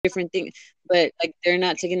different thing, but like they're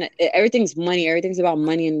not taking everything's money. Everything's about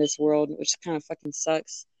money in this world, which kind of fucking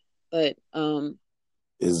sucks. But I mean,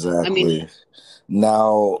 Exactly.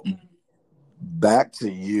 Now back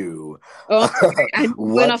to you. oh, I'm sorry. I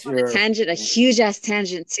went off What's on a your tangent, a huge ass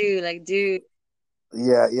tangent too. Like, dude,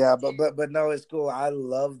 yeah, but no, it's cool. I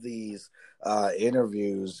love these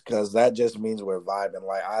interviews because that just means we're vibing.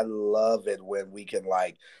 Like I love it when we can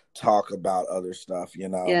like talk about other stuff, you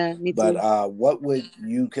know. yeah, me But too. what would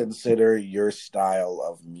you consider your style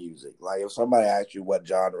of music? Like if somebody asked you what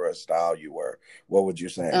genre of style you were, what would you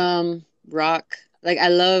say? Rock. Like, I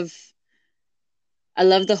love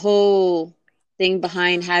the whole thing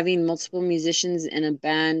behind having multiple musicians in a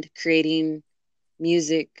band creating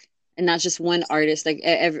music and not just one artist. Like,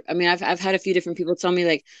 I mean, I've had a few different people tell me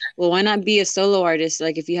like, well, why not be a solo artist?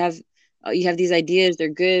 Like, if you have these ideas, they're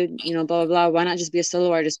good, blah blah blah. Why not just be a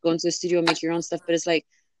solo artist? Go into the studio, make your own stuff. But it's like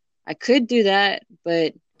I could do that,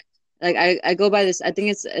 but like I go by this. I think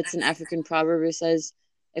it's an African proverb. It says,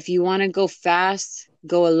 if you want to go fast,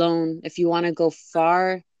 go alone. If you want to go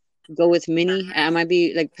far, go with many. I might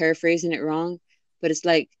be like paraphrasing it wrong, but it's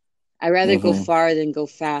like I rather go Hmm. far than go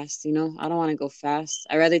fast. I don't want to go fast.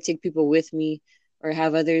 I rather take people with me or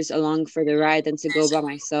have others along for the ride than to go by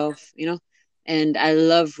myself. And I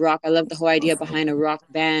love rock. I love the whole idea behind a rock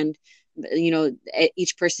band.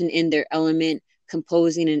 Each person in their element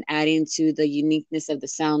composing and adding to the uniqueness of the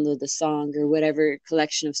sound of the song or whatever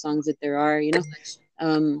collection of songs that there are.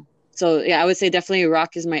 So yeah, I would say definitely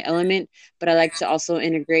rock is my element, but I like to also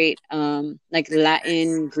integrate like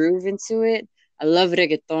Latin groove into it. I love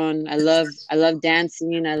reggaeton. I love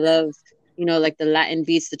dancing. I love like the Latin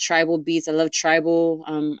beats, the tribal beats. I love tribal.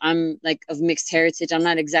 I'm like of mixed heritage. I'm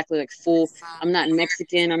not exactly like full. I'm not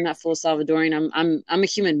Mexican. I'm not full Salvadoran. I'm a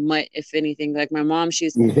human mutt, if anything. Like my mom,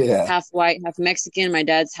 she's Yeah. half white, half Mexican. My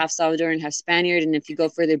dad's half Salvadoran, half Spaniard. And if you go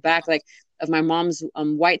further back, like of my mom's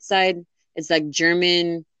white side, it's like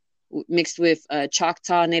German mixed with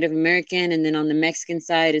Choctaw Native American, and then on the Mexican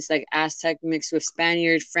side, it's like Aztec mixed with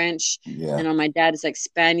Spaniard, French. Yeah. Then on my dad, it's like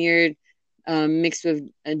Spaniard mixed with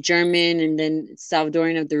German, and then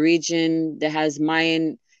Salvadorian of the region that has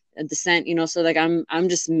Mayan descent. So like I'm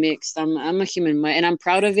just mixed. I'm a human, and I'm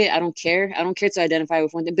proud of it. I don't care. I don't care to identify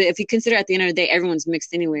with one thing. But if you consider at the end of the day, everyone's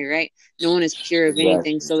mixed anyway, right? No one is pure of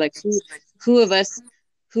anything. Exactly. So like who of us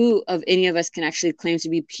who of any of us can actually claim to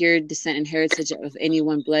be pure descent and heritage of any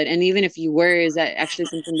one blood? And even if you were, is that actually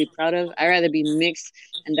something to be proud of? I'd rather be mixed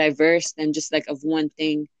and diverse than just like of one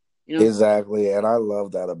thing, you know? Exactly, and I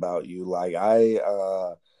love that about you. Like I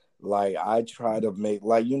try to make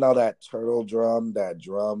like that turtle drum, that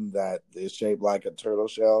drum that is shaped like a turtle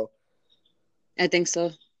shell. I think so.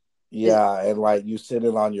 Is Yeah, and like you sit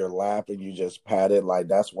it on your lap and you just pat it. Like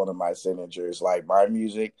that's one of my signatures. Like my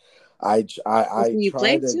music, I you try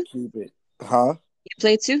play to too? keep it. Huh? You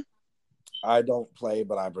play too? I don't play,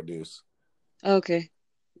 but I produce. Okay.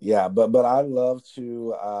 Yeah, but I love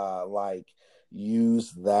to like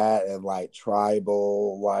use that and like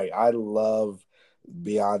tribal. Like I love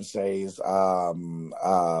Beyonce's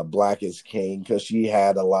Black is King because she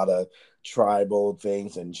had a lot of tribal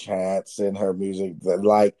things and chants in her music that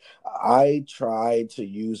like I try to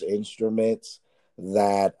use instruments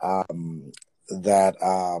that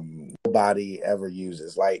nobody ever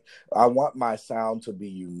uses. Like I want my sound to be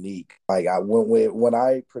unique. Like when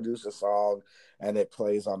I produce a song and it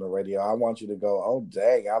plays on the radio, I want you to go, "Oh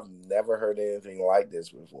dang, I've never heard anything like this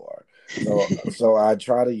before." So I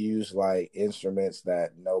try to use like instruments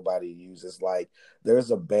that nobody uses. Like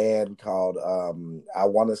there's a band called I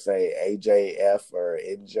want to say AJF or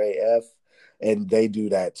NJF, and they do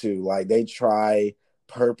that too. Like they try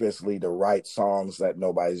purposely to write songs that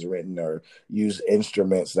nobody's written or use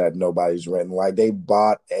instruments that nobody's written. Like they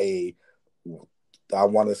bought a I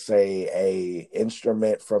want to say a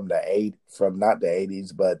instrument from from not the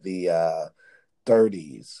 80s but the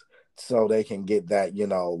 30s so they can get that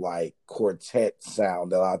like quartet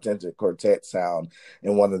sound, the authentic quartet sound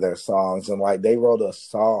in one of their songs. And like they wrote a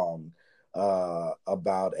song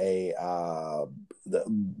about a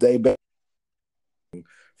they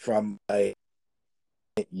from a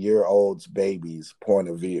year old's baby's point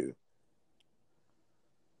of view.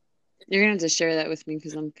 You're gonna have to share that with me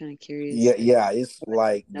because I'm kind of curious. Yeah, Like, yeah, it's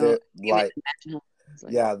like no, they're even like imagine how it's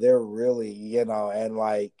like. yeah, they're really, and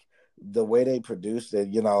like the way they produced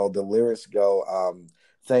it, the lyrics go,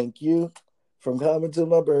 thank you for coming to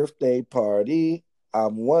my birthday party.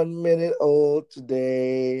 I'm 1 minute old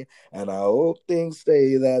today, and I hope things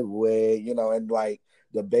stay that way, and like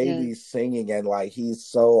the Yeah. baby's singing and like he's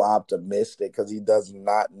so optimistic because he does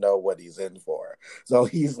not know what he's in for. So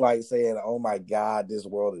he's like saying, "Oh my God, this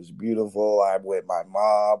world is beautiful. I'm with my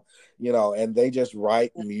mom," and they just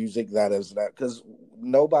write music that is not because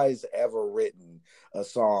nobody's ever written a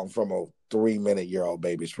song from a 3 minute year old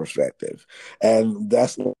baby's perspective, and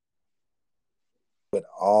that's with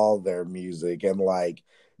all their music. And like,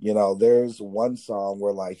 there's one song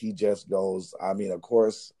where like he just goes, I mean, of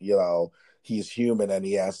course, he's human and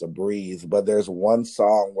he has to breathe, but there's one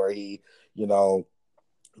song where he, you know,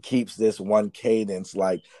 keeps this one cadence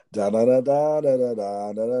like da da da da da da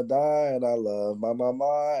da da da, and I love my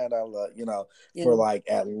mama and I love, for Yeah. like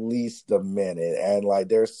at least a minute. And like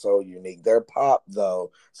they're so unique. They're pop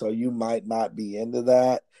though, so you might not be into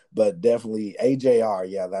that, but definitely AJR,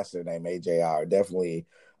 yeah, that's their name, AJR. Definitely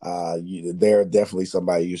they're definitely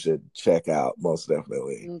somebody you should check out, most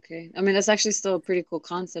definitely. Okay. I mean, that's actually still a pretty cool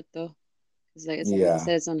concept, though. It's like you Yeah.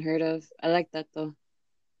 said, it's unheard of. I like that, though.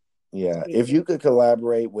 It's Yeah. pretty If cool. you could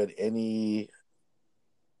collaborate with any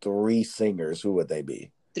three singers, who would they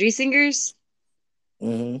be? Three singers?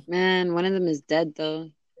 Hmm. Man, one of them is dead, though.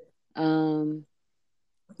 Um,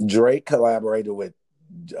 Drake collaborated with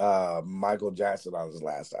Michael Jackson on his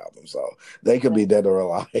last album, so they could be dead or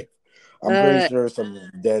alive. I'm pretty uh, sure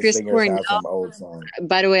some dead Chris singers Cornell. have some old songs.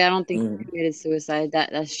 By the way, I don't think Mhm. he committed suicide.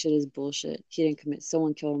 That shit is bullshit. He didn't commit.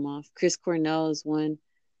 Someone killed him off. Chris Cornell is one.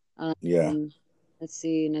 Yeah. Um, let's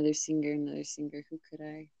see, another singer, another singer. Who could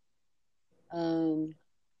I? Um,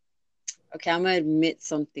 okay, I'm gonna admit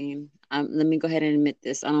something. Let me go ahead and admit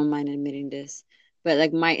this. I don't mind admitting this, but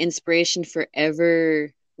like my inspiration for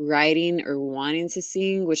ever writing or wanting to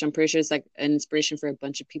sing, which I'm pretty sure is like an inspiration for a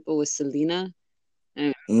bunch of people, was Selena.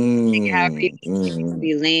 And take it however you Mm, can mm.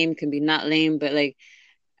 be lame, can be not lame, but like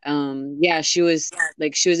yeah, she was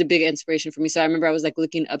a big inspiration for me. So I remember I was like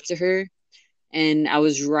looking up to her and I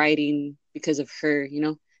was writing because of her, you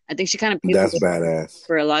know. I think she kind of paved the That's way badass.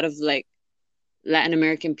 for a lot of like Latin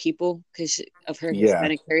American people because of her Yeah.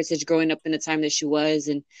 Hispanic heritage growing up in the time that she was.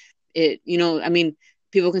 And it, I mean,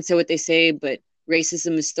 people can say what they say, but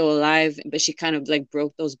racism is still alive. But she kind of like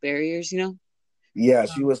broke those barriers, you know? Yeah,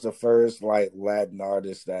 she was the first like Latin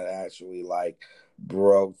artist that actually like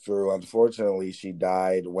broke through. Unfortunately, she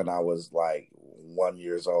died when I was like 1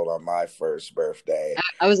 years old on my first birthday.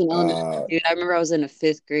 I was in elementary, Uh dude. I remember I was in a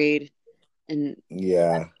fifth grade and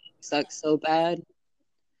yeah. it sucked so bad.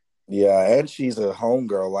 Yeah, and she's a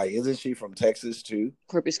homegirl. Like, isn't she from Texas too?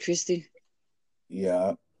 Corpus Christi.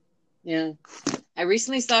 Yeah, Yeah. I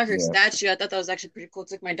recently saw her yeah. statue. I thought that was actually pretty cool.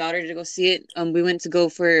 Took my daughter to go see it. We went to go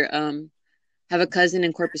for have a cousin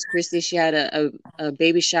in Corpus Christi. She had a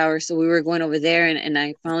baby shower, so we were going over there, and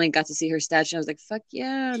I finally got to see her statue. I was like, "Fuck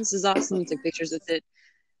yeah, this is awesome!" Took pictures with it.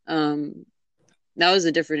 Um, that was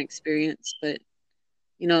a different experience, but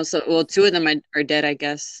so well, two of them are dead, I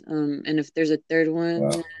guess. And if there's a third one,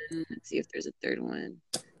 Well, let's see if there's a third one.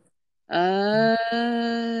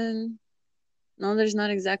 Uh, no, there's not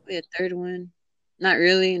exactly a third one. Not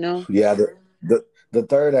really, no. yeah. The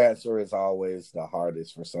third answer is always the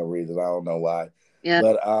hardest for some reason. I don't know why, Yeah,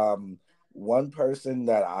 but one person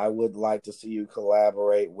that I would like to see you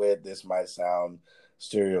collaborate with. This might sound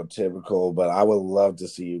stereotypical, but I would love to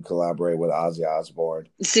see you collaborate with Ozzy Osbourne.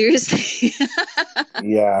 seriously.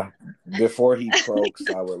 Yeah, before he croaks,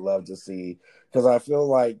 I would love to see because I feel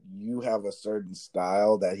like you have a certain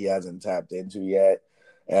style that he hasn't tapped into yet,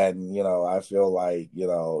 and I feel like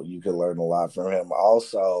you could learn a lot from him.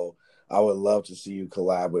 Also, I would love to see you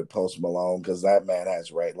collab with Post Malone because that man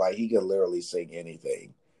has like he could literally sing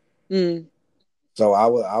anything. Mm. So I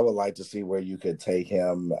would like to see where you could take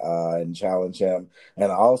him and challenge him.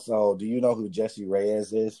 And also, do you know who Jessie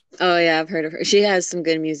Reyes is? Oh yeah, I've heard of her. She has some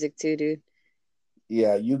good music too, dude.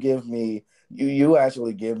 Yeah, you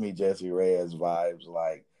actually give me Jesse Reyes vibes,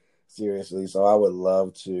 like seriously. So I would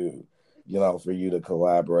love to, for you to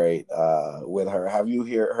collaborate with her. Have you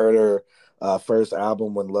heard her first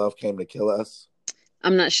album, When Love Came to Kill Us?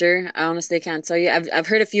 I'm not sure. I honestly can't tell you. I've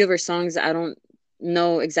heard a few of her songs. I don't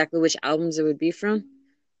know exactly which albums it would be from,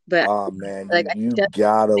 but Oh man, like you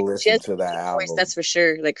gotta she listen has to a that unique voice, that's album. for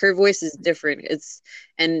sure. Like her voice is different.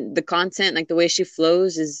 And the content, like the way she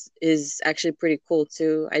flows, is actually pretty cool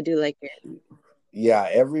too. I do like it. Yeah,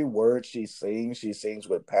 every word she sings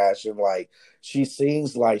with passion. Like she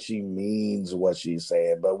sings like she means what she's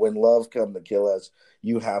saying. But when love come to kill us,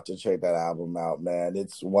 you have to check that album out, man.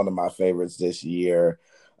 It's one of my favorites this year.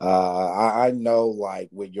 I know, like,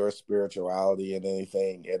 with your spirituality and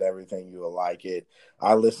anything and everything, you will like it.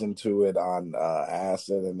 I listened to it on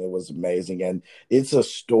acid, and it was amazing. And it's a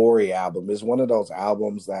story album. It's one of those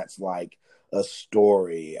albums that's like a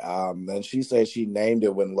story. And she said she named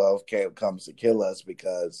it "When Love Comes to Kill Us"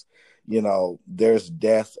 because there's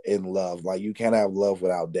death in love. Like, you can't have love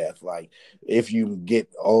without death. Like, if you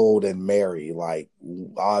get old and marry, like,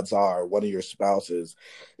 odds are one of your spouses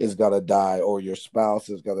is gonna die, or your spouse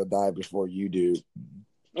is gonna die before you do.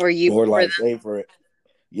 Or you Or before like,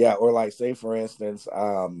 them. say for instance,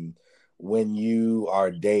 when you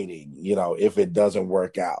are dating, if it doesn't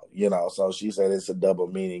work out, so she said it's a double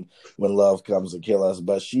meaning when love comes to kill us.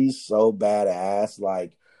 But she's so badass.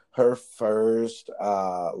 Like, her first,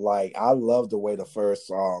 like, I love the way the first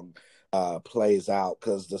song plays out,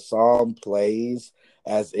 because the song plays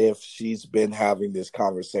as if she's been having this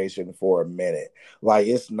conversation for a minute. Like,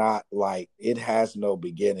 it's not like it has no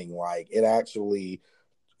beginning. Like, it actually,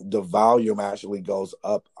 the volume actually goes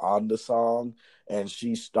up on the song, and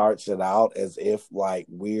she starts it out as if like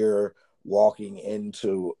we're walking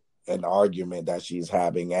into an argument that she's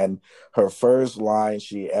having. And her first line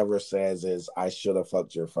she ever says is, "I should have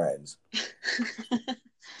fucked your friends."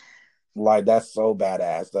 Like, that's so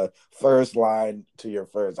badass. The first line to your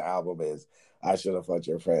first album is, "I should have fucked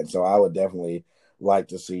your friends." So I would definitely like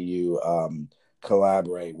to see you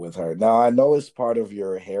collaborate with her. Now, I know it's part of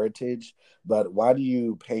your heritage, but why do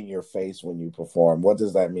you paint your face when you perform? What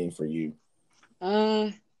does that mean for you? uh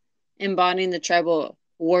Embodying the tribal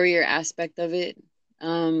warrior aspect of it.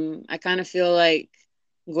 I kind of feel like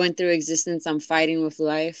going through existence, I'm fighting with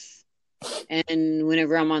life. And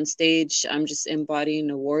whenever I'm on stage, I'm just embodying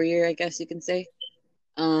a warrior, I guess you can say.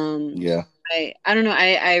 Um, Yeah. I don't know.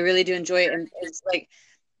 I really do enjoy it. And it's like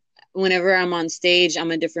whenever I'm on stage,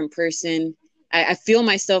 I'm a different person. I feel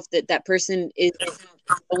myself that person is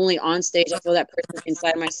only on stage. I feel that person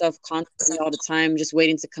inside myself constantly all the time, just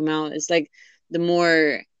waiting to come out. It's like the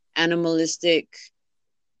more animalistic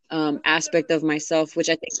aspect of myself, which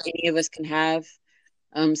I think any of us can have.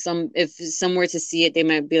 Some if some were to see it, they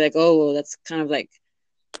might be like, "Oh, well, that's kind of like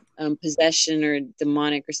possession or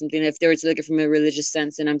demonic or something." If they were to look at it from a religious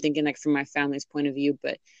sense, and I'm thinking like from my family's point of view,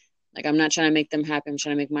 but like I'm not trying to make them happy. I'm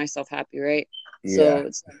trying to make myself happy, right? Yeah.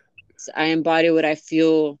 So I embody what I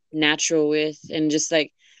feel natural with, and just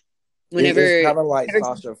like It's whenever, kind of like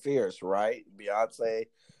whenever Sasha Fierce, right? Beyonce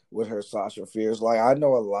with her Sasha Fierce. Like, I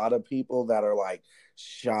know a lot of people that are like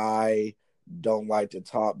shy, don't like to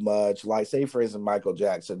talk much. Like, say for instance, Michael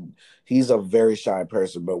Jackson, he's a very shy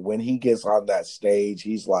person, but when he gets on that stage,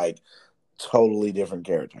 he's like totally different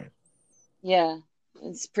character. yeah,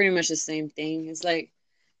 it's pretty much the same thing. It's like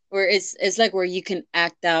where it's like where you can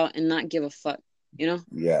act out and not give a fuck, you know?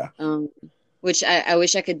 Yeah. Um, which I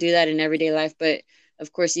wish I could do that in everyday life, but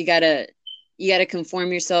of course you gotta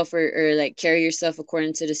conform yourself or like carry yourself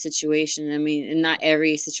according to the situation. I mean, and not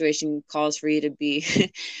every situation calls for you to be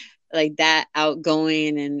like that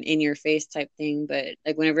outgoing and in your face type thing. But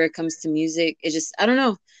like whenever it comes to music, it just I don't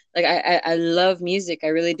know. Like I love music. I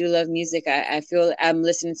really do love music. I feel I'm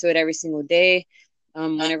listening to it every single day.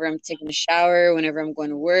 Whenever I'm taking a shower, whenever I'm going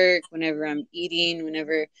to work, whenever I'm eating,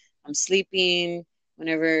 whenever I'm sleeping,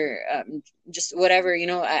 whenever just whatever,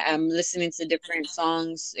 I'm listening to different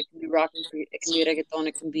songs. It can be rock, it can be reggaeton,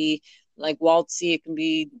 it can be like waltzy, it can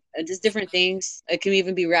be just different things. It can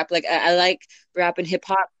even be rap. Like I like rap and hip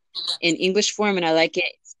hop in English form, and I like it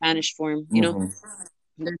in Spanish form. Hmm.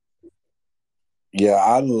 Yeah,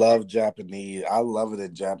 I love Japanese. I love it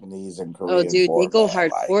in Japanese and Oh, Korean dude, they form, go man.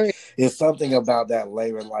 Like, hardcore. it's something about that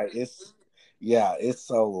labor. Like, yeah, it's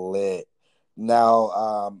so lit.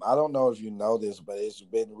 Now, I don't know if you know this, but it's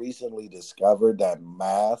been recently discovered that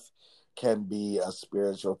math can be a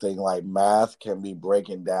spiritual thing. Like, math can be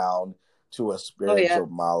breaking down to a Oh yeah, spiritual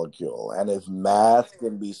molecule. And if math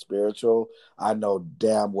can be spiritual, I know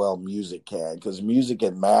damn well music can. Because music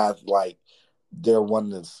and math, like, they're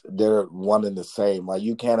one and the same. Like,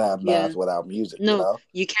 you can't have yeah. math without music, you No, know?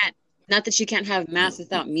 you can't. Not that you can't have math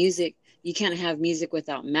without music. You can't have music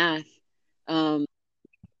without math. Um,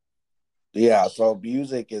 Yeah, so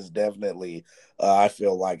music is definitely, I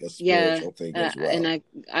feel like, a yeah, spiritual thing as and well.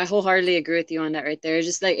 I wholeheartedly agree with you on that right there. It's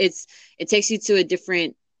just like it takes you to a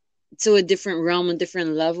different realm, a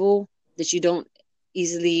different level that you don't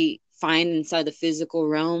easily find inside the physical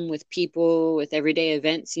realm with people, with everyday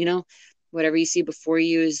events, Whatever you see before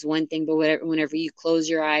you is one thing, but whenever you close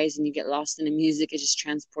your eyes and you get lost in the music, it just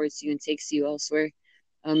transports you and takes you elsewhere.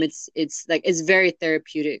 It's like it's very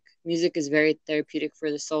therapeutic. Music is very therapeutic for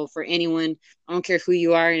the soul, for anyone. I don't care who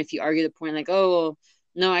you are, and if you argue the point like, oh, well,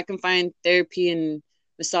 no, I can find therapy in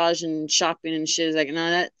massage and shopping and shit. It's like, no,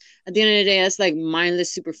 that at the end of the day, that's like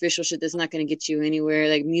mindless, superficial shit that's not gonna get you anywhere.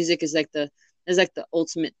 Like music is like the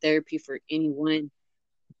ultimate therapy for anyone.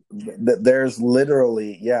 There's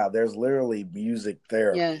literally music Yeah.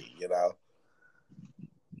 therapy,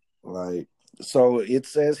 like, so it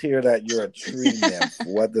says here that you're a tree nymph.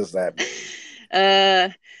 What does that mean?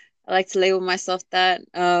 I like to label myself that.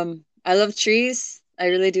 I love trees. I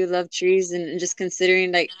really do love trees, and just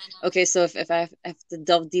considering like, okay, so if I have to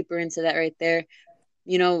delve deeper into that right there,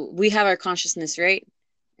 we have our consciousness, right?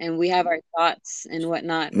 And we have our thoughts and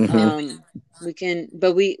whatnot. Mm-hmm.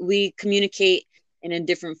 But we communicate in a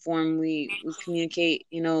different form. We communicate,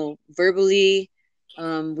 verbally.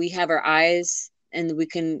 We have our eyes, and we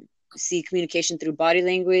can see communication through body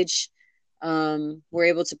language.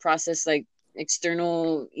 We're able to process like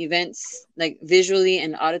external events, like visually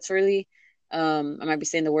and auditorily. I might be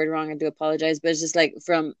saying the word wrong. I do apologize, but it's just like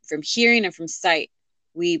from hearing and from sight,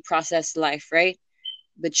 we process life, right?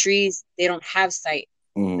 But trees, they don't have sight,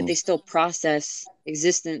 but Mm-hmm. they still process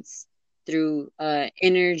existence through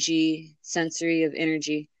energy, sensory of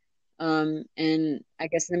energy. And I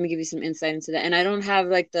guess let me give you some insight into that. And I don't have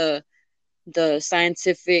like the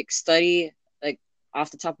scientific study like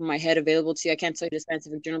off the top of my head available to you. I can't tell you the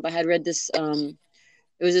scientific journal, but I had read this.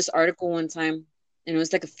 It was this article one time, and it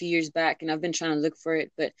was like a few years back, and I've been trying to look for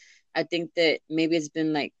it, but I think that maybe it's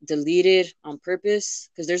been like deleted on purpose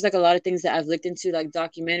because there's like a lot of things that I've looked into, like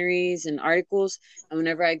documentaries and articles, and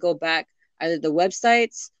whenever I go back, either the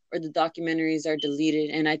websites or the documentaries are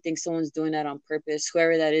deleted, and I think someone's doing that on purpose.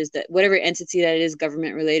 Whoever that is, that whatever entity that is,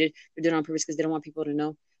 government related, they're doing it on purpose because they don't want people to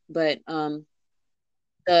know. But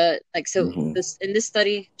the like so Mm-hmm. this in this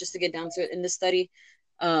study, just to get down to it, in this study,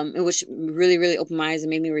 which really really opened my eyes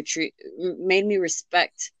and made me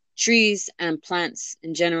respect trees and plants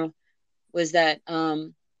in general, was that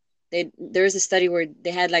there was a study where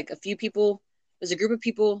they had like a few people, it was a group of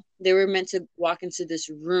people, they were meant to walk into this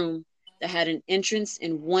room that had an entrance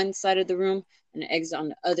in one side of the room and an exit on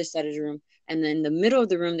the other side of the room, and then in the middle of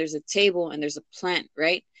the room there's a table and there's a plant,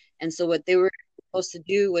 right? And so what they were supposed to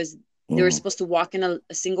do was they were Mm-hmm. supposed to walk in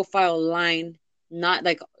a single file line, not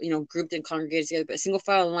like grouped and congregated together, but a single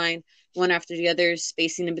file line, one after the other,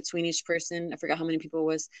 spacing in between each person. I forgot how many people it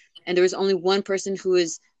was, and there was only one person who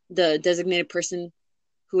was the designated person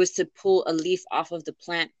who was to pull a leaf off of the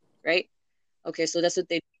plant, right? Okay, so that's what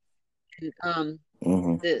they did.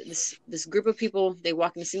 Mm-hmm. This group of people, they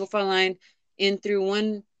walk in a single file line, in through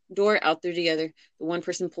one door, out through the other. The one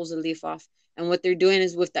person pulls the leaf off, and what they're doing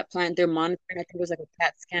is with that plant, they're monitoring. I think it was like a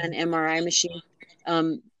CAT scan, MRI machine,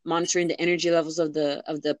 monitoring the energy levels of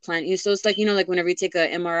the plant. So it's like like whenever you take a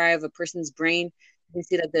MRI of a person's brain, you can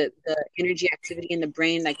see that the energy activity in the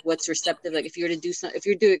brain, like what's receptive. Like if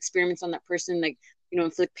you do experiments on that person, like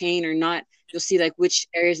inflict pain or not, you'll see like which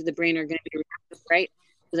areas of the brain are going to be reactive, right?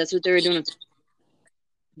 So that's what they were doing.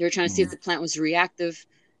 They were trying to see if the plant was reactive,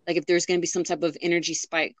 like if there's going to be some type of energy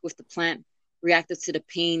spike with the plant reactive to the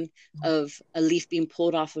pain of a leaf being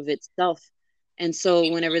pulled off of itself. And so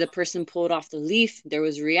whenever the person pulled off the leaf, there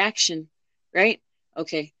was reaction, right?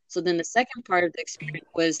 Okay. So then the second part of the experiment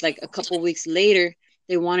was like a couple weeks later,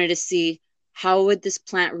 they wanted to see how would this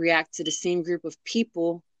plant react to the same group of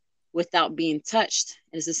people without being touched.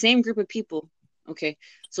 And it's the same group of people. Okay.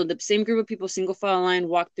 So the same group of people, single file line,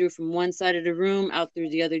 walk through from one side of the room out through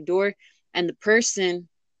the other door. And the person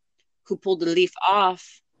who pulled the leaf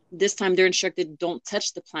off, this time they're instructed, don't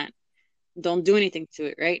touch the plant. Don't do anything to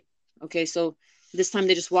it, right? Okay, so this time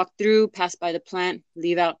they just walk through, pass by the plant,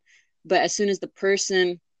 leave out. But as soon as the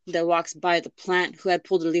person that walks by the plant who had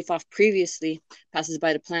pulled the leaf off previously passes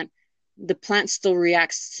by the plant still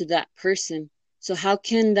reacts to that person. So how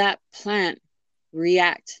can that plant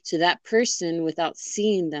react to that person without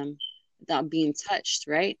seeing them, without being touched,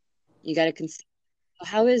 right? You got to consider,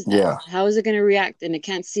 how is that? Yeah. How is it going to react? And it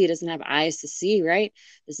can't see, it doesn't have eyes to see, right?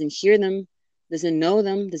 Doesn't hear them, doesn't know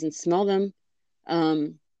them, doesn't smell them.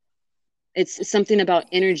 Um, it's something about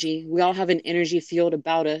energy. We all have an energy field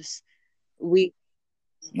about us. We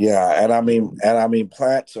Yeah, and I mean,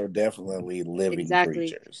 plants are definitely living exactly.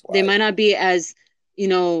 creatures. They might Like, not be as, you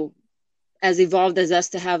know, as evolved as us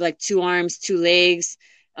to have like two arms, two legs,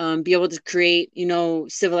 be able to create,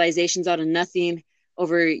 civilizations out of nothing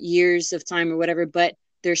over years of time or whatever, but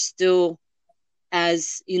they're still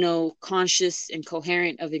as, conscious and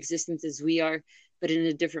coherent of existence as we are, but in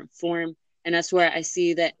a different form. And that's where I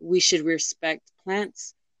see that we should respect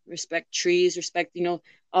plants, respect trees, respect,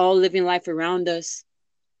 all living life around us.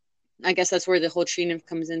 I guess that's where the whole tree nymph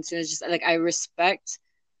comes into. It's just like I respect,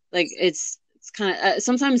 like it's kind of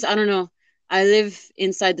sometimes I don't know. I live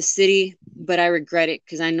inside the city, but I regret it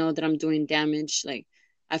because I know that I'm doing damage. Like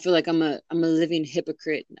I feel like I'm a living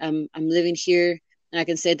hypocrite. I'm living here, and I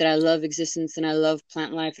can say that I love existence and I love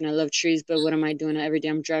plant life and I love trees, but what am I doing every day?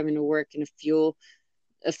 I'm driving to work in a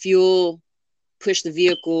fuel push the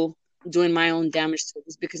vehicle, doing my own damage to it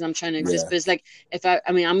just because I'm trying to exist. Yeah. But it's like if I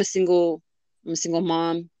mean I'm a single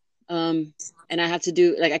mom, and I have to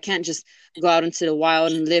do like I can't just go out into the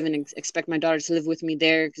wild and live and expect my daughter to live with me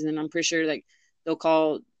there because then I'm pretty sure like they'll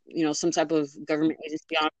call some type of government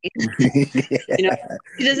agency on me. you know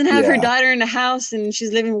she doesn't have her Yeah. daughter in the house and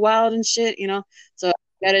she's living wild and shit. So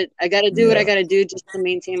I gotta do what I Yeah. gotta do just to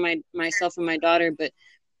maintain myself and my daughter. But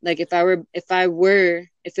like if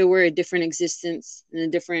it were a different existence in a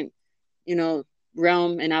different you know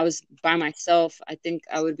realm and I was by myself, I think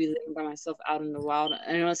I would be living by myself out in the wild.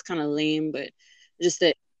 I know it's kind of lame, but just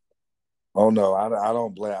that. Oh no, I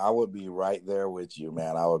don't blame. I would be right there with you,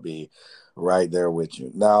 man. I would be right there with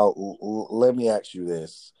you. Now, let me ask you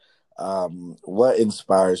this: what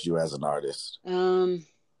inspires you as an artist?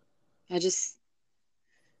 I just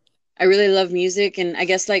I really love music, and I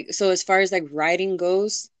guess like so as far as like writing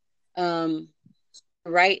goes, um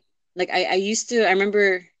write like I used to. I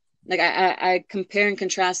remember like I compare and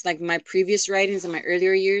contrast like my previous writings in my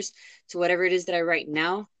earlier years to whatever it is that I write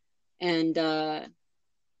now. And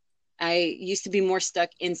I used to be more stuck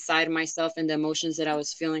inside myself and the emotions that I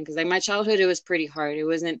was feeling because like my childhood, it was pretty hard. It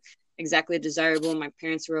wasn't exactly desirable. My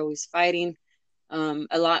parents were always fighting.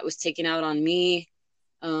 A lot was taken out on me.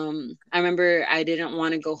 I remember I didn't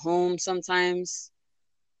want to go home sometimes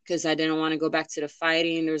because I didn't want to go back to the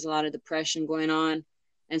fighting. There was a lot of depression going on.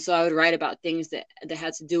 And so I would write about things that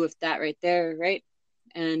had to do with that right there, right?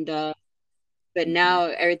 And but now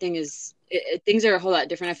everything things are a whole lot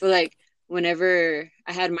different. I feel like whenever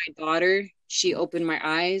I had my daughter, she opened my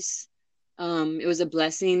eyes. It was a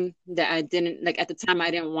blessing that I didn't like at the time.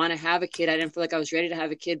 I didn't want to have a kid. I didn't feel like I was ready to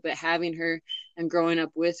have a kid, but having her and growing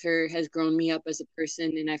up with her has grown me up as a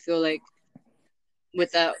person. And I feel like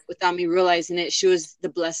without me realizing it, she was the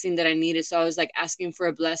blessing that I needed. So I was like asking for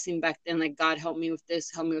a blessing back then, like God help me with this,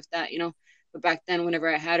 help me with that. But back then, whenever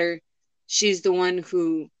I had her, she's the one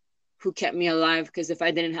who kept me alive. Because if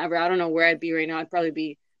I didn't have her, I don't know where I'd be right now. I'd probably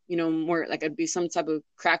be, more like I'd be some type of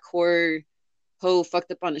crack whore, hoe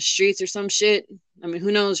fucked up on the streets or some shit. I mean,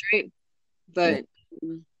 who knows, right? But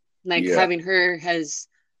like Yeah. having her has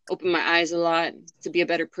opened my eyes a lot to be a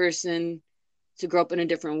better person, to grow up in a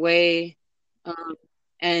different way. Um,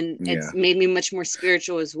 and Yeah. it's made me much more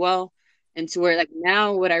spiritual as well. And to where like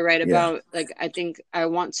now what I write Yeah. about, like I think I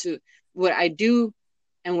want to what I do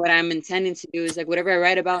and what I'm intending to do is like whatever I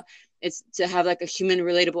write about, it's to have like a human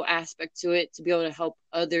relatable aspect to it, to be able to help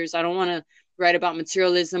others. I don't want to write about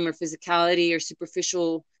materialism or physicality or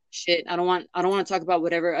superficial shit. I don't want to talk about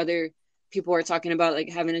whatever other people are talking about, like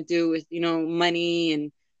having to do with, money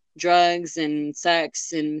and drugs and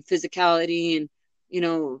sex and physicality and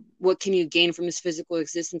what can you gain from this physical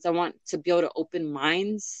existence. I want to be able to open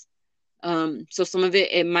minds. So some of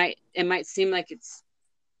it might seem like it's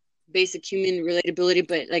basic human relatability,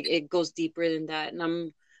 but like it goes deeper than that. And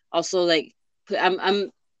I'm also like I'm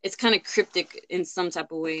it's kind of cryptic in some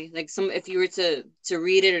type of way. Like some if you were to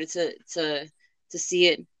read it or to see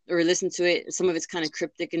it or listen to it, some of it's kind of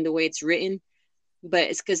cryptic in the way it's written. But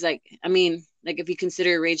it's because like I mean, like if you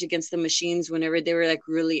consider Rage Against the Machines, whenever they were like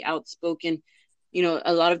really outspoken,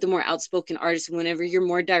 a lot of the more outspoken artists, whenever you're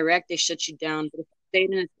more direct, they shut you down. But if you say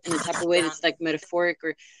it in a type of way that's like metaphoric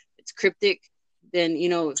or it's cryptic, then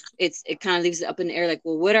it kind of leaves it up in the air. Like,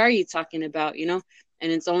 well, what are you talking about?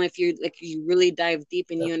 And it's only if you really dive deep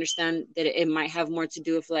and you understand that it might have more to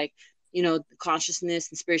do with like consciousness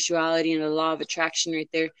and spirituality and the law of attraction right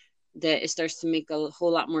there, that it starts to make a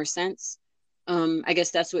whole lot more sense. I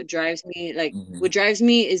guess that's what drives me. Like, Mm-hmm. what drives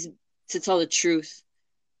me is to tell the truth,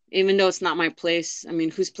 even though it's not my place. I mean,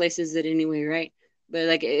 whose place is it anyway, right? But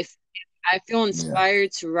like, if I feel Yeah.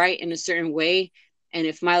 inspired to write in a certain way, and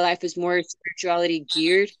if my life is more spirituality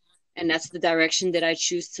geared, and that's the direction that I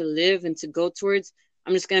choose to live and to go towards,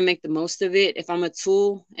 I'm just gonna make the most of it. If I'm a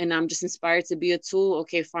tool and I'm just inspired to be a tool,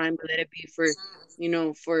 okay, fine, but let it be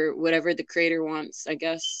for whatever the creator wants, I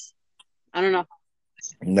guess. I don't know.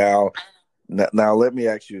 Now, now, let me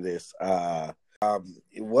ask you this: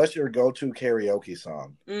 what's your go-to karaoke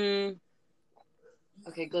song? Mm,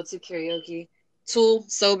 okay, go to karaoke. Tool,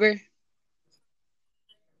 sober.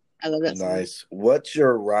 I love that song. Nice. What's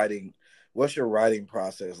your writing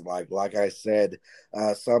process like? Like I said,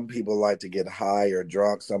 some people like to get high or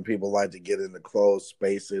drunk. Some people like to get into closed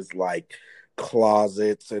spaces like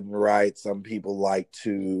closets and write. Some people like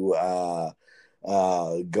to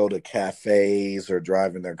go to cafes or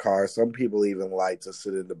drive in their car. Some people even like to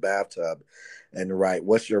sit in the bathtub and write.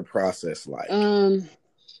 What's your process like?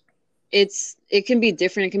 it can be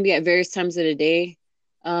different. It can be at various times of the day.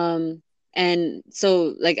 Um, and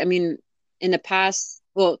so like I mean, in the past,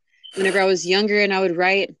 well, whenever I was younger and I would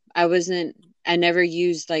write, I never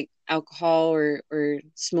used like alcohol or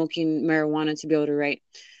smoking marijuana to be able to write.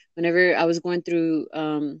 Whenever I was going through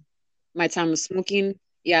my time of smoking,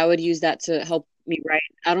 yeah, I would use that to help me write.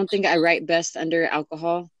 I don't think I write best under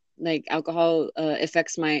alcohol. Like alcohol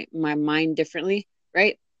affects my mind differently,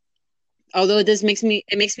 right? Although it makes me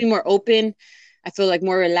more open. I feel like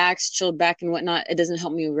more relaxed, chilled back and whatnot. It doesn't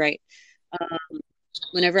help me write.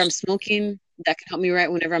 Whenever I'm smoking, that can help me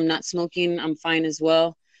write. Whenever I'm not smoking, I'm fine as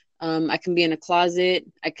well. I can be in a closet.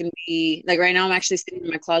 I can be like right now. I'm actually sitting in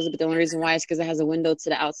my closet, but the only reason why is because it has a window to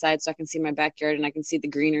the outside, so I can see my backyard and I can see the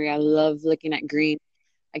greenery. I love looking at green.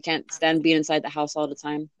 I can't stand being inside the house all the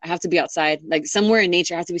time. I have to be outside, like somewhere in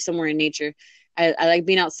nature. I have to be somewhere in nature. I like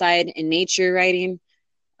being outside in nature writing.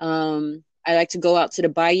 I like to go out to the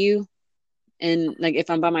bayou and like if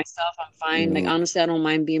I'm by myself, I'm fine. Like Mm-hmm. honestly, I don't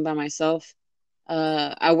mind being by myself.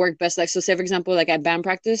 I work best like so say for example, like at band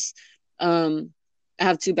practice, um, I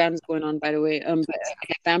have two bands going on by the way. But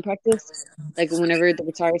like at band practice, like whenever the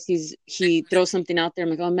guitarist he throws something out there,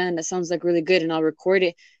 I'm like, oh man, that sounds like really good, and I'll record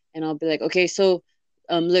it, and I'll be like, okay, so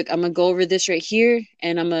look, I'm gonna go over this right here,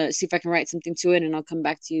 and I'm gonna see if I can write something to it, and I'll come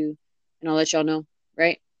back to you, and I'll let y'all know,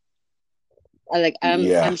 right? I'm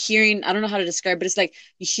Yeah. hearing I don't know how to describe, but it's like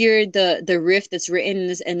you hear the riff that's written in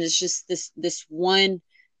this, and it's just this one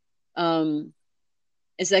um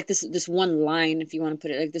it's like this one line, if you want to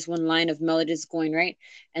put it like this one line of melody is going right,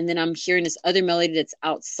 and then I'm hearing this other melody that's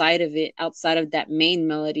outside of it, outside of that main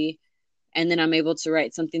melody, and then I'm able to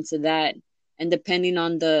write something to that, and depending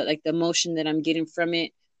on the like the emotion that I'm getting from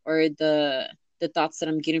it or the thoughts that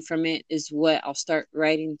I'm getting from it is what I'll start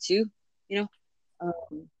writing to, you know.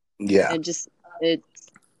 Um, Yeah. it just it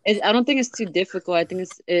I don't think it's too difficult. I think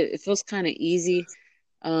it feels kind of easy.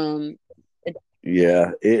 Um, it,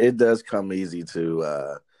 Yeah. It does come easy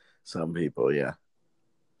to some people. Yeah.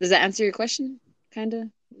 does that answer your question? Kind of.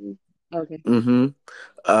 Okay. Mm-hmm.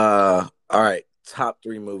 All right. Top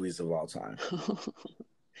three movies of all time.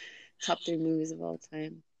 Top three movies of all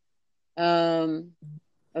time. Um,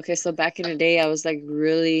 okay, so back in the day, I was like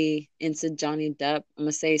really into Johnny Depp. I'm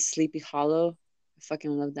gonna say Sleepy Hollow. I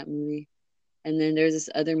fucking love that movie. And then there's this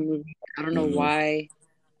other movie. I don't know Mm-hmm. why.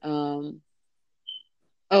 Um,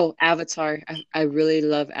 oh, Avatar. I really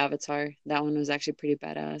love Avatar. That one was actually pretty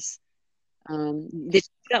badass. Did you see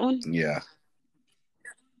that one? Yeah.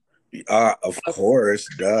 Of course,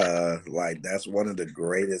 duh. Like that's one of the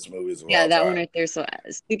greatest movies of Yeah, all that one time. right there. So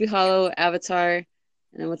Sleepy Hollow, Avatar, and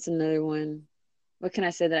then what's another one? What can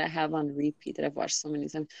I say that I have on repeat that I've watched so many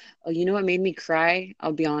times? Oh, you know what made me cry?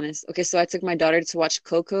 I'll be honest. Okay, so I took my daughter to watch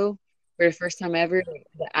Coco for the first time ever.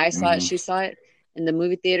 I saw it, Mm-hmm. she saw it in the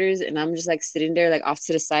movie theaters, and I'm just like sitting there, like off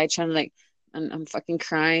to the side, trying to like, I'm fucking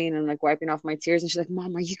crying. I'm like wiping off my tears, and she's like,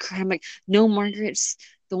 "Mom, are you crying?" I'm like, "No, Margaret, just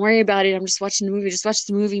don't worry about it. I'm just watching the movie. Just watch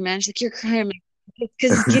the movie, man." She's like, "You're crying." I'm like,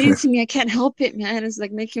 because it's getting to me. I can't help it, man. It's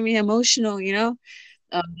like making me emotional, you know?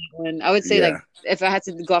 And I would say like Yeah. if I had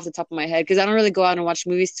to go off the top of my head, because I don't really go out and watch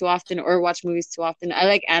movies too often or watch movies too often. I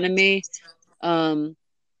like anime. Um,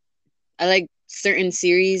 I like certain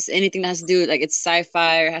series, anything that has to do with like it's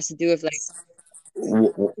sci-fi or has to do with like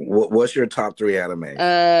What's your top three animes?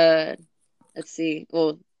 uh let's see.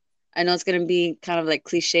 Well, I know it's gonna be kind of like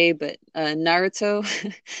cliche, but Naruto.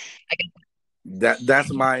 I guess,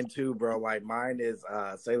 That's mine too, bro. Like mine is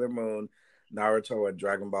Sailor Moon, Naruto, and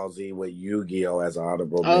Dragon Ball Z with Yu-Gi-Oh as an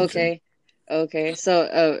honorable oh, mention. okay. Okay.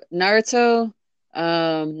 So Naruto,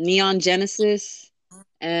 Neon Genesis,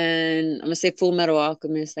 and I'm gonna say Full Metal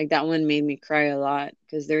Alchemist. Like that one made me cry a lot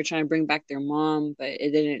because they were trying to bring back their mom, but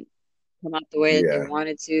it didn't come out the way that they Yeah.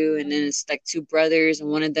 wanted to. And then it's like two brothers, and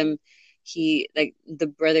one of them, he like the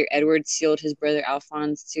brother Edward sealed his brother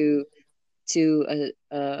Alphonse to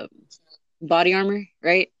a body armor,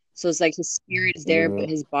 right? So it's like his spirit is there, but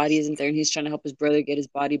Mm-hmm. his body isn't there, and he's trying to help his brother get his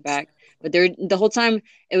body back. But they're the whole time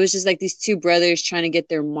it was just like these two brothers trying to get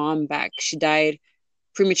their mom back. She died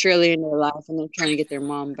prematurely in their life, and they're trying to get their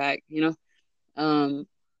mom back. You know,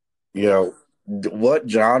 You know, what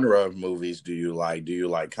genre of movies do you like? Do you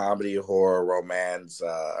like comedy, horror, romance,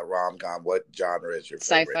 rom-com? What genre is your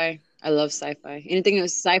favorite? sci-fi. I love sci-fi. Anything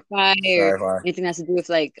with sci-fi or Sci-fi. anything that has to do with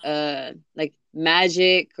like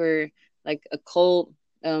magic or like occult.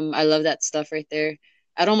 I love that stuff right there.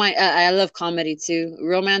 I don't mind. I love comedy too.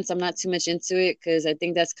 Romance, I'm not too much into it because I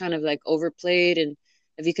think that's kind of like overplayed. And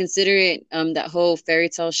if you consider it, that whole fairy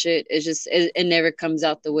tale shit, it never comes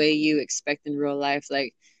out the way you expect in real life.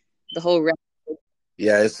 Like the whole,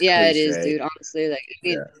 Yeah, it's yeah, it is, cliche. dude. Honestly, like I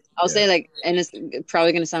mean, Yeah. I'll Yeah. say like, and it's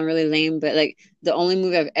probably gonna sound really lame, but like the only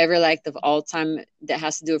movie I've ever liked of all time that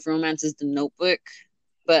has to do with romance is The Notebook.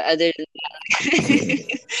 But other than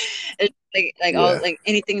it's like all Yeah. like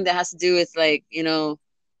anything that has to do with like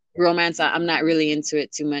romance, I'm not really into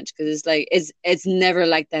it too much because it's like it's never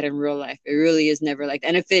like that in real life. It really is never like that.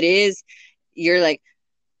 And if it is, you're like,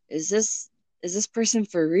 is this person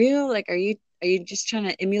for real? Like, are you just trying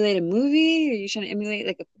to emulate a movie? Are you trying to emulate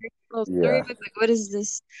like a fictional Yeah. storybook? Like, what is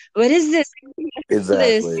this? What is this?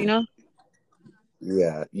 This, Exactly.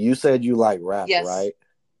 Yeah. You said you like rap, Yes. right?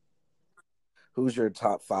 Who's your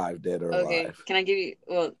top five, dead or Okay. alive? Can I give you?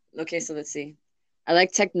 Well, okay. So let's see. I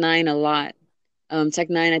like Tech Nine a lot. Tech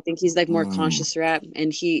Nine, I think he's like more Mm, conscious rap,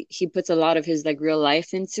 and he puts a lot of his like real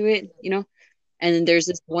life into it. And then there's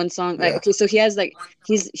this one song, like, yeah. okay, so he has like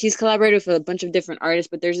he's collaborated with a bunch of different artists,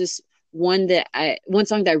 but there's this one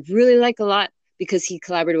song that I really like a lot because he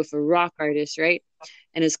collaborated with a rock artist, right?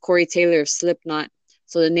 And it's Corey Taylor of Slipknot.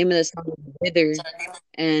 So the name of the song is Wither,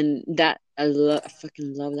 and that I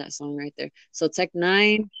fucking love that song right there. So Tech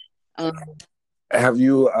Nine, um, Have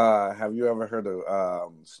you ever heard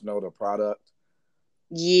of Snow the Product?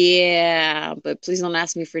 yeah, but please don't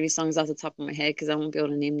ask me for these songs off the top of my head because I won't be able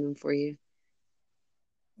to name them for you.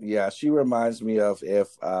 Yeah, she reminds me of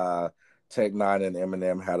if Tech Nine and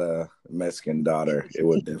Eminem had a Mexican daughter, it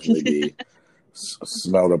would definitely be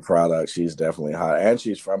Snow the Product. She's definitely hot, and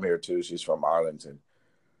she's from here too. She's from Arlington.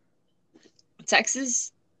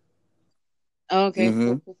 Texas? Oh, okay, Mm-hmm.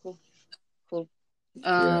 cool, cool, cool, cool.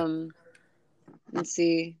 Yeah. Um, let's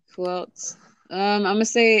see, who else? I'm gonna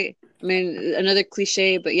say, I mean, another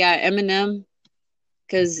cliche, but yeah, Eminem,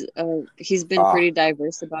 because he's been Ah, pretty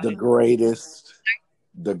diverse about the it. greatest.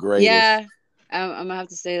 The greatest. Yeah, I'm gonna have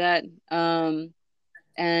to say that.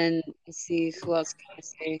 And let's see, who else can I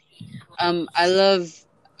say? I love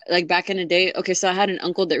like back in the day. Okay, so I had an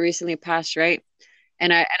uncle that recently passed, right?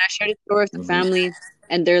 And I shared a story with the Mm-hmm. family,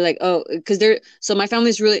 and they're like, oh, because they're so my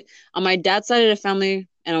family's really on my dad's side of the family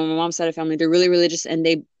and on my mom's side of the family, they're really religious, and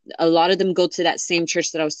they a lot of them go to that same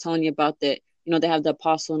church that I was telling you about that they have the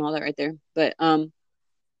apostle and all that right there. But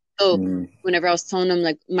so Mm-hmm. whenever I was telling them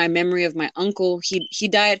like my memory of my uncle, he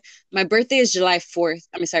died. My birthday is July 4th.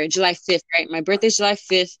 I mean, sorry, July 5th, right? My birthday is July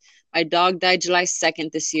 5th. My dog died July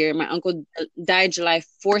 2nd this year. My uncle died July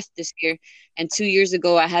 4th this year. And 2 years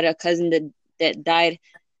ago, I had a cousin that died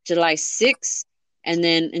July 6th. And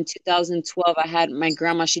then in 2012, I had my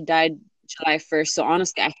grandma. She died July 1st. So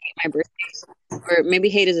honestly, I hate my birthdays. Or maybe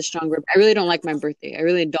hate is a strong word. I really don't like my birthday. I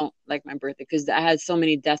really don't like my birthday because I had so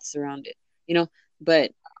many deaths around it, you know.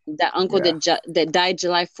 But that uncle Yeah. that died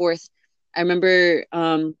July 4th, I remember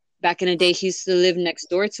back in the day he used to live next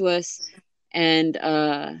door to us, and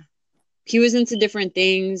he was into different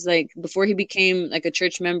things like before he became like a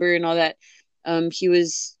church member and all that. He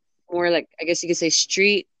was more like, I guess you could say,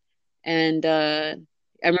 street. And I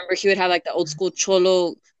remember he would have like the old school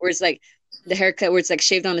cholo where it's like the haircut where it's like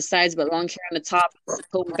shaved on the sides but long hair on the top,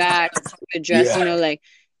 pulled back, good dress, Yeah. like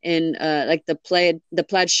in like the plaid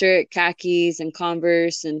shirt, khakis and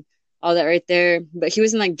Converse and all that right there. But he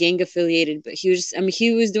wasn't like gang affiliated, but I mean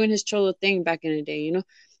he was doing his cholo thing back in the day.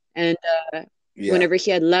 And Yeah. whenever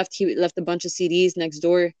he left a bunch of CDs next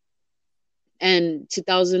door. And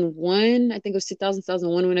 2001, I think it was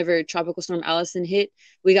 2001, whenever Tropical Storm Allison hit,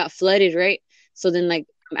 we got flooded, right? So then, like,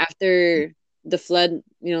 after the flood,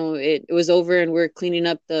 it was over and we're cleaning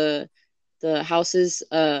up the houses.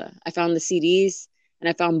 I found the CDs and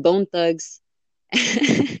I found Bone Thugs.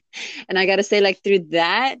 And I gotta say, like, through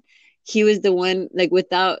that, he was the one, like,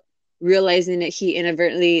 without realizing that he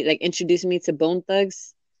inadvertently, like, introduced me to Bone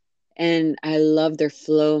Thugs. And I love their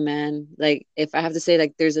flow, man. Like if I have to say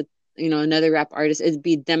like there's another rap artist, it'd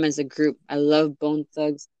be them as a group. I love Bone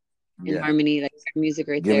Thugs and Yeah. Harmony, like their music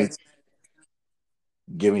right Give me there.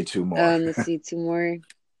 give me two more. Let's see, two more.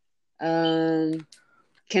 Um,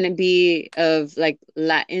 can it be of like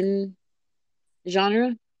Latin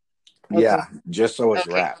genre? Okay, Yeah. Just so it's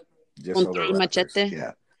okay. rap. Just so they're Control rappers. Machete.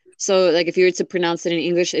 Yeah. So like if you were to pronounce it in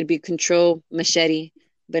English, it'd be Control Machete,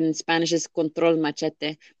 but in Spanish it's Control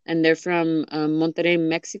Machete, and they're from Monterrey,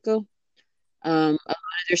 Mexico. A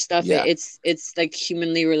lot of their stuff, Yeah. it's like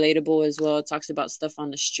humanly relatable as well. It talks about stuff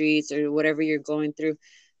on the streets or whatever you're going through.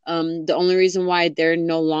 The only reason why they're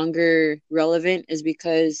no longer relevant is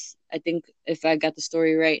because I think if I got the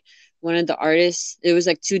story right, one of the artists, it was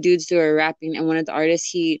like two dudes who were rapping, and one of the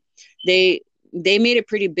artists, they they made it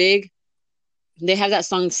pretty big. They have that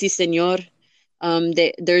song "Si Señor."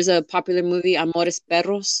 There's a popular movie Amores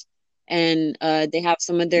Perros, and they have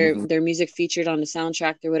some of their Mm-hmm. their music featured on the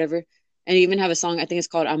soundtrack or whatever. and even have a song. I think it's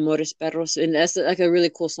called Amores Perros, and that's like a really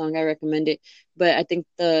cool song. I recommend it. But I think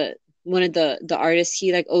the one of the artists,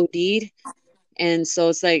 he like OD'd, and so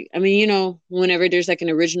it's like, I mean, whenever there's like an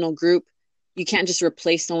original group, you can't just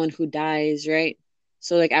replace someone who dies, right?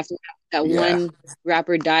 So like after that Yeah, one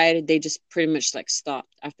rapper died, they just pretty much like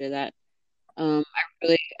stopped after that. I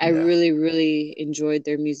yeah, really, really enjoyed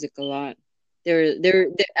their music a lot.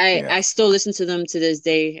 I yeah, still listen to them to this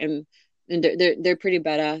day, and they're pretty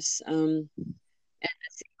badass. And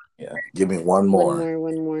let's see, yeah. Give me one more.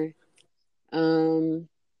 one more. Um,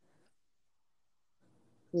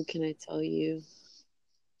 who can I tell you?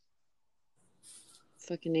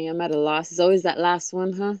 Fucking A, I'm at a loss. It's always that last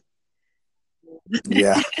one, huh?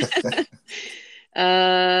 Yeah,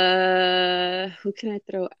 Who can I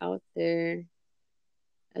throw out there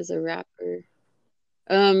as a rapper?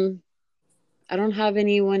 Um, I don't have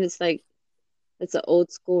anyone. It's like it's an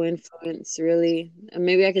old school influence, really.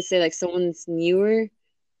 Maybe I could say like someone's newer.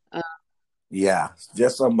 Uh, yeah.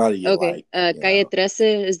 Just somebody you okay, like, Calle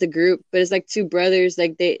 13 is the group, but it's like two brothers.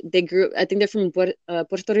 Like they grew. I think they're from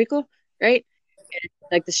Puerto Rico, right?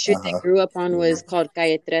 Like the street they Uh-huh. grew up on Yeah. was called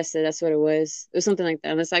Calle 13. That's what it was. It was something like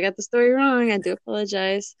that. Unless I got the story wrong, I do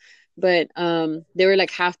apologize. But they were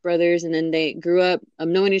like half brothers, and then they grew up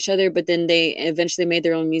knowing each other. But then they eventually made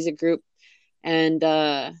their own music group, and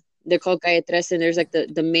they're called Calle 13. There's like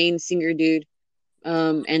the main singer dude,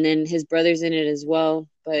 and then his brother's in it as well.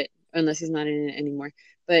 But unless he's not in it anymore.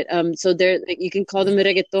 But so they're like, you can call them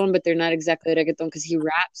reggaeton, but they're not exactly reggaeton because he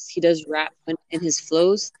raps. He does rap in his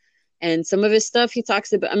flows, and some of his stuff he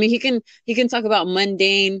talks about. I mean, he can talk about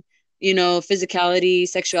mundane, physicality,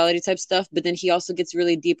 sexuality type stuff, but then he also gets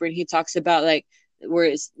really deeper and he talks about like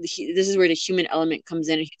this is where the human element comes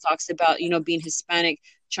in, and he talks about being Hispanic,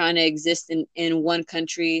 trying to exist in one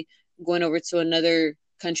country, going over to another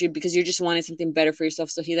country because you're just wanting something better for yourself.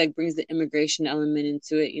 So he like brings the immigration element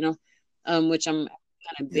into it, which I'm kind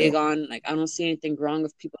of Yeah, big on. Like I don't see anything wrong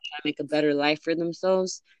with people trying to make a better life for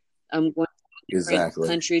themselves. Going to a different exactly.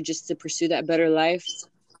 country just to pursue that better life.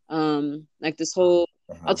 Like this whole,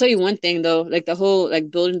 I'll Uh-huh. tell you one thing though, like the whole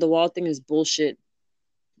like building the wall thing is bullshit.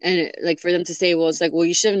 And like for them to say, well, it's like, well,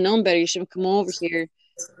 you should have known better. You should have come over here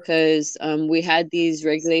because we had these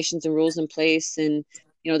regulations and rules in place, and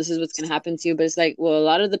this is what's going to happen to you. But it's like, well, a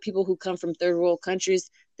lot of the people who come from third world countries,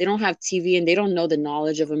 they don't have TV and they don't know the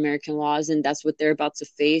knowledge of American laws, and that's what they're about to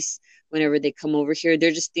face whenever they come over here.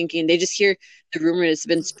 They're just thinking, they just hear the rumor that's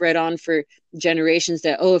been spread on for generations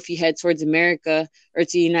that, oh, if you head towards America or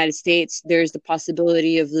to the United States, there's the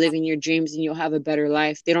possibility of living your dreams and you'll have a better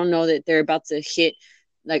life. They don't know that they're about to hit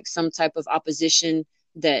like some type of opposition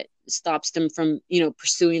that stops them from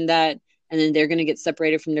pursuing that, and then they're going to get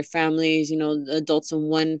separated from their families, the adults in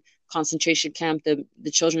one concentration camp,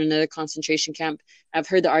 the children in another concentration camp. I've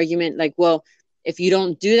heard the argument like, well, if you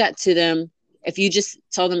don't do that to them, if you just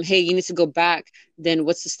tell them, hey, you need to go back, then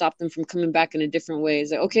what's to stop them from coming back in a different way?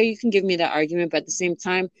 It's like, okay, you can give me that argument, but at the same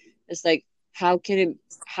time, it's like, how can it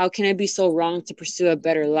how can it be so wrong to pursue a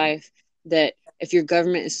better life, that if your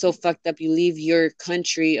government is so fucked up, you leave your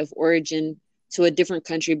country of origin to a different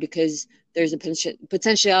country because there's a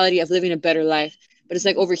potentiality of living a better life. But it's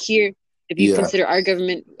like over here, if you Yeah. consider our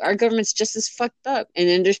government's just as fucked up. And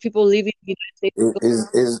then there's people leaving the United States.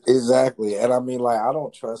 Is exactly, and I mean, like, I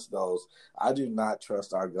don't trust those. I do not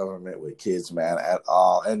trust our government with kids, man, at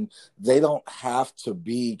all. And they don't have to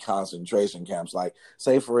be concentration camps. Like,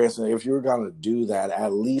 say for instance, if you're gonna do that,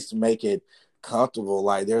 at least make it comfortable.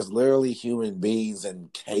 Like, there's literally human beings in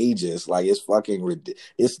cages. Like, it's fucking,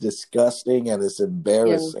 it's disgusting and it's Yeah.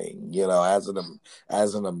 embarrassing.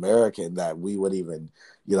 As an American, that we would even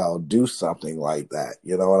do something like that.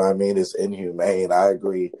 You know what I mean? It's inhumane. I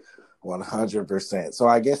agree 100%. So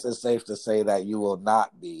I guess it's safe to say that you will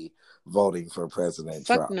not be voting for President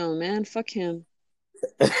Fuck Trump. no, man. Fuck him.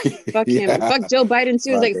 Fuck him. And Yeah. fuck Joe Biden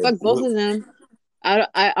too. Like Fucking, fuck both of them.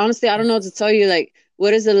 I honestly I don't know what to tell you. Like,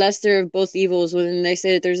 what is the lesser of both evils when they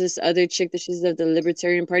say that there's this other chick that she's of the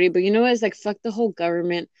Libertarian Party? But you know what? It's like fuck the whole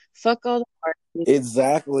government. Fuck all the parties.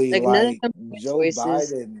 exactly, Like none of like them are good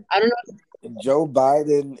choices. I don't know. Joe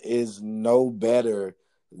Biden is no better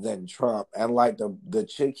than Trump. And like the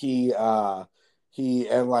chick he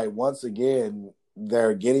and like once again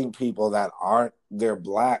they're getting people that aren't they're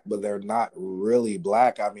black but they're not really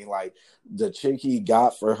black. I mean, like, the chick he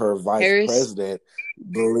got for her vice Harris. president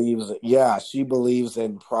believes, yeah, she believes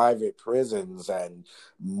in private prisons and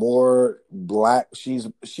more black,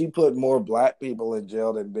 she put more black people in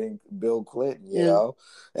jail than Bill Clinton, Yeah.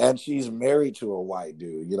 and she's married to a white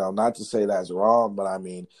dude. Not to say that's wrong, but I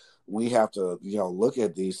mean, we have to, look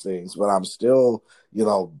at these things. But I'm still,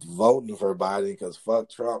 voting for Biden because fuck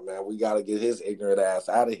Trump, man. We got to get his ignorant ass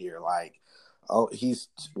out of here. Like, oh, he's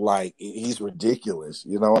ridiculous.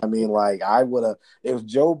 You know what I mean? Like, I would have, if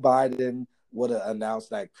Joe Biden would have announced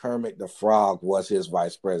that Kermit the Frog was his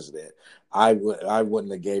vice president, I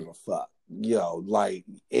wouldn't have gave a fuck. Like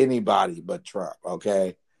anybody but Trump.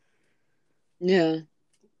 Okay. Yeah.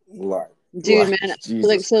 Like, Dude, man,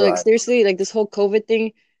 Jesus like Christ. seriously, like this whole COVID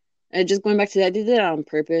thing, just going back to that, they did it on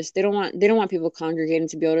purpose. They don't want people congregating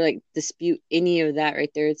to be able to like dispute any of that right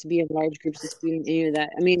there, to be in large groups disputing any of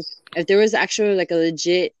that. I mean, if there was actually like a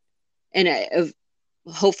legit and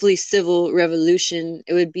hopefully civil revolution,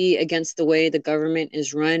 it would be against the way the government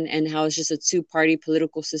is run and how it's just a two-party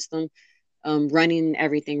political system, running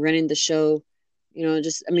everything, running the show.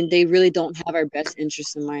 Just, I mean, they really don't have our best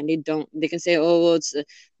interests in mind. They don't. They can say, "Oh, well, it's a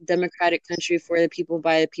democratic country for the people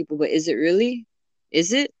by the people," but is it really?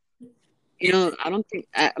 Is it? I don't think.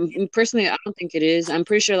 Personally, I don't think it is. I'm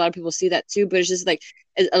pretty sure a lot of people see that too. But it's just like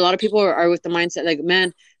a lot of people are with the mindset like,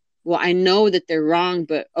 "Man, well, I know that they're wrong,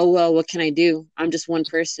 but oh well, what can I do? I'm just one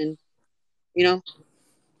person." You know,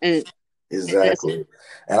 and that's Exactly.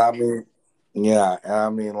 And I mean, yeah, and I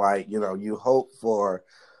mean, like, you hope for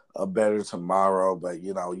a better tomorrow, but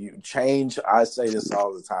you change. I say this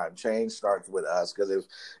all the time. Change starts with us, because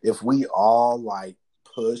if we all like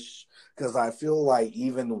push, because I feel like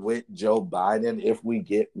even with Joe Biden, if we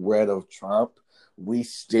get rid of Trump, we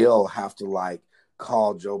still have to like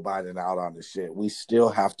call Joe Biden out on the shit. We still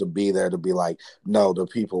have to be there to be like, no, the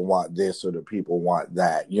people want this or the people want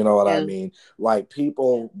that. You know what I yeah, mean? Like,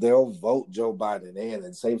 people, they'll vote Joe Biden in,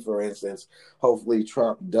 and say, for instance, hopefully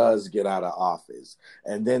Trump does get out of office,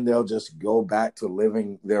 and then they'll just go back to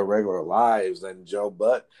living their regular lives, and Joe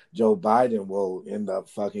Biden will end up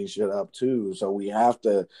fucking shit up too. So we have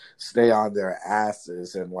to stay on their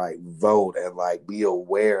asses and like vote and like be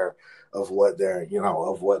aware of what they're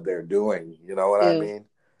doing. You know what I yeah. mean?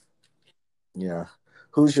 Yeah.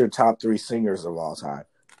 Who's your top three singers of all time?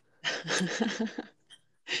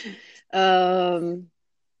 um,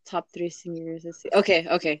 Top three singers. Let's see. Okay,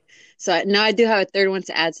 okay. So now I do have a third one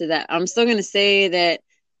to add to that. I'm still gonna say that.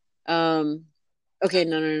 Um, okay,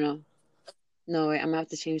 no, no, no, no. Wait, I'm gonna have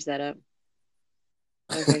to change that up.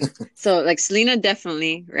 Okay, so like Selena,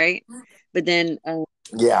 definitely, right? But then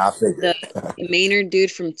Yeah, I the figured. Maynard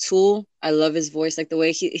dude from Tool, I love his voice, like the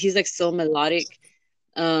way he's like so melodic.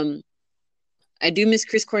 Um, I do miss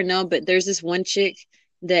Chris Cornell, but there's this one chick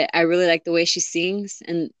that I really like the way she sings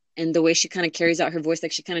and the way she kind of carries out her voice.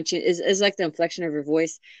 Like she kind of is like the inflection of her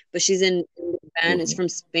voice. But she's in the band. It's Mm-hmm. from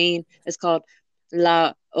Spain. It's called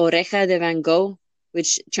La Oreja de Van Gogh,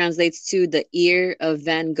 which translates to the ear of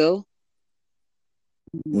Van Gogh.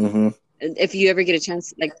 Mm-hmm. If you ever get a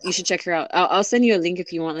chance, like you should check her out. I'll send you a link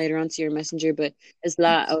if you want later on to your messenger. But it's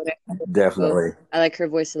La Oreja de Van Gogh. Definitely. I like her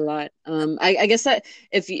voice a lot. I guess that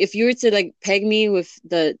if you were to like peg me with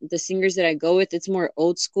the singers that I go with, it's more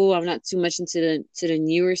old school. I'm not too much into the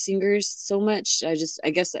newer singers so much. I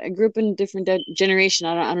guess I grew up in a different generation.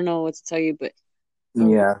 I don't know what to tell you, but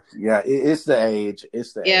Yeah, yeah. It's the age.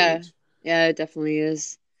 It's the yeah, age. yeah, it definitely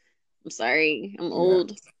is. I'm sorry, I'm Yeah.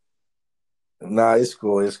 old. No, it's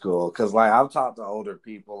cool. It's cool. Because like, I've talked to older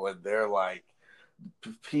people, and they're like,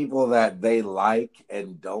 people that they like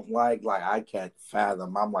and don't like. Like, I can't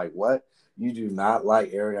fathom. I'm like, what? You do not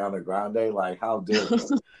like Ariana Grande? Like, how dare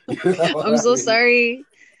you? You know what I'm I so mean? sorry.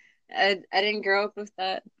 I didn't grow up with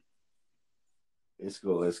that. It's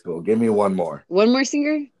cool. It's cool. Give me one more. One more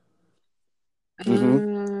singer.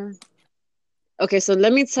 Mm-hmm. Uh, okay, so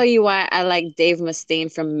let me tell you why I like Dave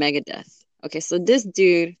Mustaine from Megadeth. Okay, so this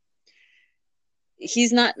dude,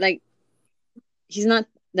 he's not like he's not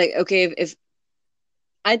like okay, if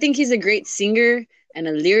I think he's a great singer and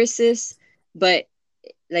a lyricist, but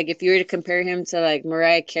like if you were to compare him to like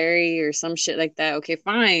Mariah Carey or some shit like that, okay,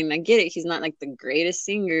 fine, I get it. He's not like the greatest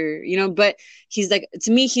singer, but he's like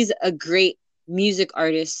to me, he's a great music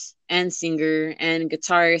artist and singer and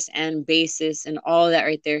guitarist and bassist and all that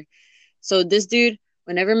right there. So this dude,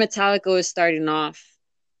 whenever Metallica was starting off,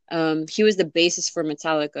 he was the bassist for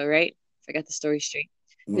Metallica, right? If I got the story straight.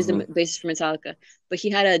 He was the Mm-hmm. bassist for Metallica, but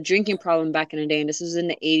he had a drinking problem back in the day, and this was in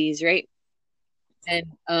the '80s, right? And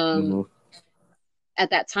Mm-hmm.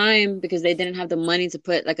 at that time, because they didn't have the money to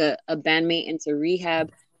put like a bandmate into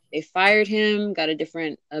rehab, they fired him, got a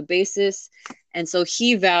different bassist, and so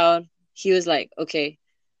he vowed he was like, okay,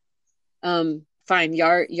 fine,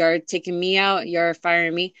 you're taking me out, you're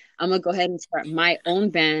firing me. I'm gonna go ahead and start my own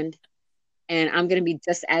band and I'm gonna be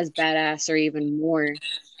just as badass or even more.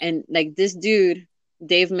 And like this dude,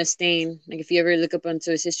 Dave Mustaine, like if you ever look up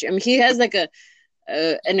into his history, I mean, he has like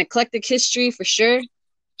an eclectic history for sure.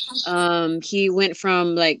 He went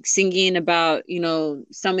from like singing about, you know,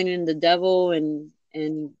 summoning the devil and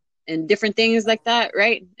different things like that,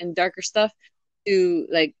 right? And darker stuff to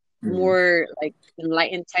like Mm-hmm. more like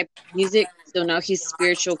enlightened type music. So now he's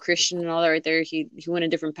spiritual Christian and all that right there. He went a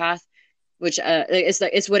different path, which like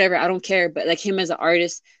it's whatever. I don't care. But like him as an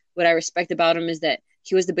artist, what I respect about him is that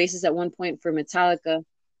he was the bassist at one point for Metallica,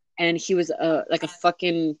 and he was like a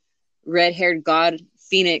fucking red haired god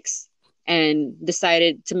phoenix, and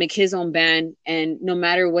decided to make his own band. And no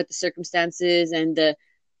matter what the circumstances and the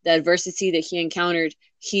adversity that he encountered,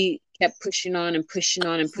 he kept pushing on and pushing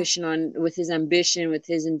on and pushing on with his ambition, with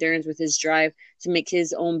his endurance, with his drive to make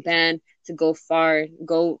his own band, to go far,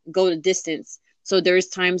 go the distance. So there's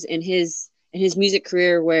times in his music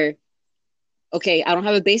career where, okay, I don't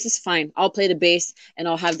have a bassist, fine, I'll play the bass and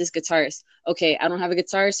I'll have this guitarist. Okay, I don't have a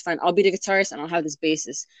guitarist, fine, I'll be the guitarist and I'll have this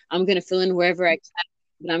bassist. I'm gonna fill in wherever I can,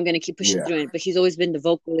 but I'm gonna keep pushing Yeah. through it. But he's always been the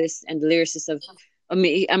vocalist and the lyricist of. I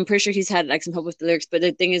mean, I'm pretty sure he's had like some help with the lyrics, but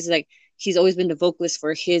the thing is, like, he's always been the vocalist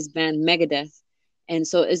for his band Megadeth, and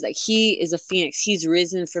so it's like he is a phoenix. He's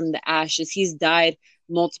risen from the ashes. He's died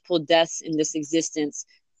multiple deaths in this existence,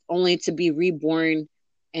 only to be reborn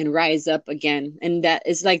and rise up again. And that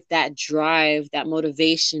is like that drive, that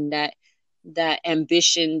motivation, that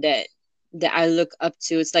ambition that I look up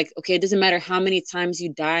to. It's like, okay, it doesn't matter how many times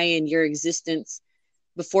you die in your existence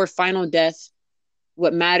before final death.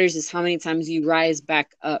 What matters is how many times you rise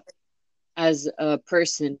back up as a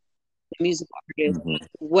person, a musical artist, Mm-hmm.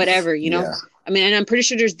 whatever, you know? Yeah. I mean, and I'm pretty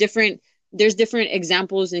sure there's different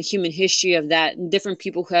examples in human history of that, and different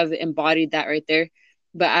people who have embodied that right there.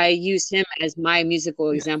 But I use him as my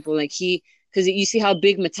musical Yeah. example. Like because you see how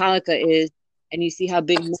big Metallica is, and you see how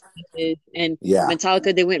big Megadeth is, and Yeah.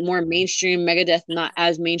 Metallica, they went more mainstream. Megadeth not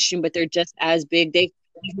as mainstream, but they're just as big.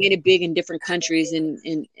 They've made it big in different countries, and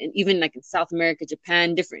even like in South America,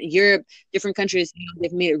 Japan, different Europe, different countries. You know,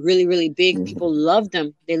 they've made it really, really big. Mm-hmm. People love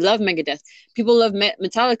them. They love Megadeth. People love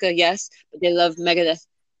Metallica, yes, but they love Megadeth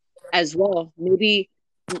as well. Maybe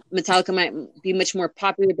Metallica might be much more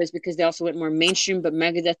popular, but it's because they also went more mainstream. But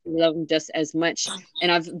Megadeth, they love him just as much.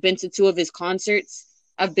 And I've been to two of his concerts.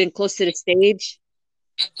 I've been close to the stage.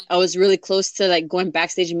 I was really close to like going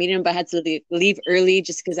backstage and meeting him, but I had to leave early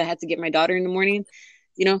just because I had to get my daughter in the morning,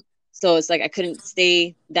 you know? So it's like I couldn't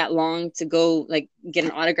stay that long to go like get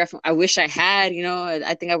an autograph. I wish I had, you know.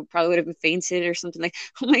 I think I probably would have been fainted or something, like,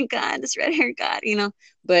 oh my God, this red hair God, you know.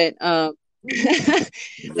 But but Yeah.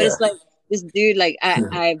 it's like this dude, like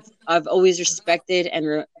I've always respected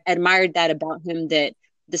and admired that about him, that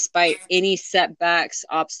despite any setbacks,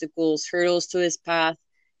 obstacles, hurdles to his path,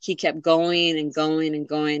 he kept going and going and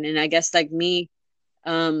going. And I guess like me,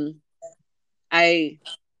 um, I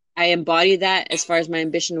I embody that as far as my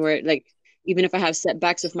ambition, where like even if I have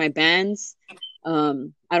setbacks with my bands,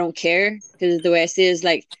 I don't care, because the way I see it is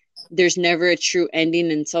like there's never a true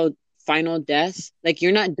ending until final death. Like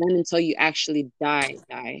you're not done until you actually die,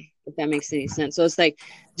 if that makes any sense. So it's like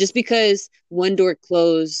just because one door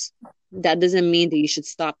closed, that doesn't mean that you should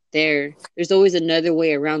stop there. There's always another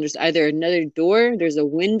way around. There's either another door, there's a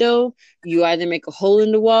window, you either make a hole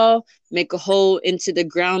in the wall, make a hole into the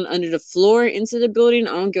ground under the floor into the building.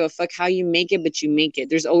 I don't give a fuck how you make it, but you make it.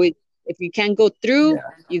 There's always, if you can't go through, Yeah.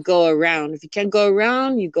 you go around. If you can't go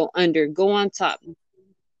around, you go under, go on top.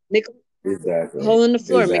 Make a Exactly. hole in the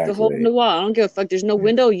floor, make a hole in Exactly. the wall. I don't give a fuck. There's no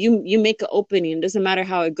window. You make an opening. It doesn't matter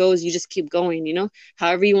how it goes. You just keep going, you know?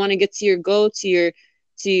 However you want to get to your goal, to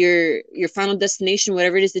your final destination,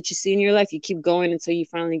 whatever it is that you see in your life, you keep going until you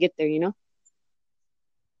finally get there, you know?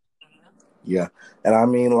 Yeah. And I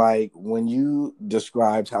mean, like, when you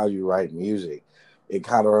described how you write music, it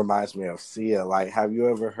kind of reminds me of Sia. Like, have you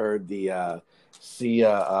ever heard the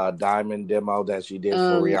Sia Diamond demo that she did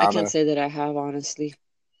for I can't Rihanna? say that I have, honestly.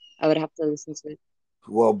 I would have to listen to it.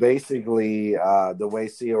 Well, basically, the way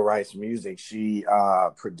Sia writes music, she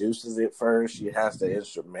produces it first. She has the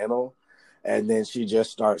instrumental, and then she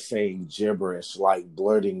just starts saying gibberish, like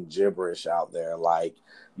blurting gibberish out there. Like,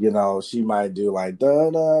 she might do like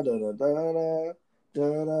da da da da da da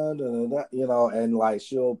da da da da, and like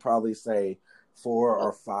she'll probably say four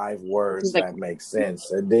or five She's words like that make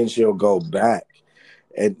sense, and then she'll go back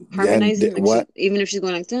and harmonizing, like what. even if she's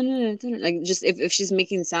going like dun, dun, dun, dun, like just if she's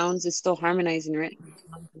making sounds, it's still harmonizing, right?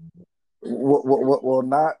 Well,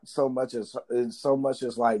 not so much as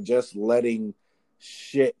like just letting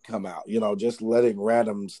shit come out, just letting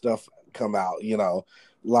random stuff come out,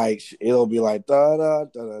 like it'll be like da da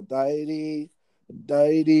da da da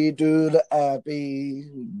do the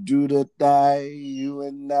happy, do the die, you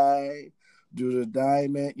and I, do the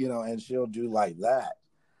diamond, and she'll do like that.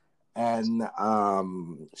 and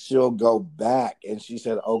she'll go back and she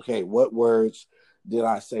said, okay, what words did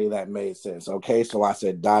I say that made sense? Okay, so I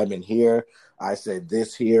said diamond here, I said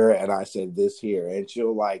this here, and I said this here, and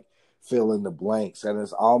she'll like fill in the blanks, and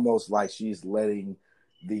it's almost like she's letting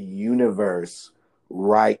the universe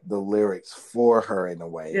write the lyrics for her in a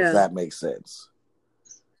way, if Yeah. that makes sense.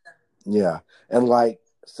 Yeah, and like,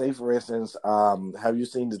 say for instance, have you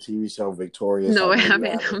seen the TV show Victorious? No, I I know you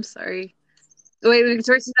haven't. haven't. I'm sorry. Wait,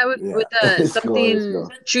 Victoria, is that with Yeah, it's cool. It's something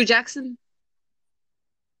cool. True Jackson?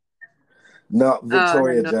 No, I have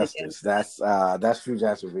Victoria no idea. Justice. That's True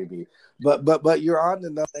Jackson VB. But you're on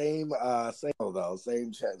the same same though,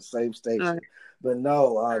 same Uh, station. But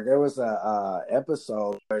no, there was a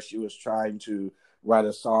episode where she was trying to write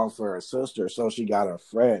a song for her sister, so she got a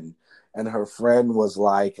friend, and her friend was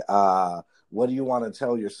like, "What do you want to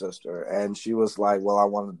tell your sister?" And she was like, "Well, I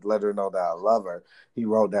want to let her know that I love her." He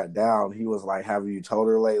wrote that down. He was like, "Have you told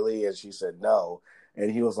her lately?" And she said, "No." And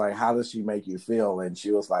he was like, "How does she make you feel?" And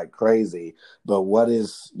she was like, "Crazy." But what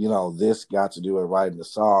is, this got to do with writing the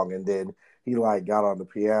song? And then he like got on the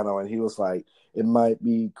piano and he was like, it might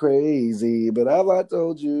be crazy, but have I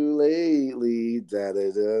told you lately? Da,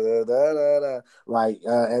 da, da, da, da, da. Like,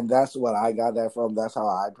 and that's what I got that from. That's how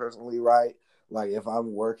I personally write. Like, if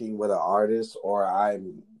I'm working with an artist or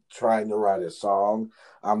I'm trying to write a song,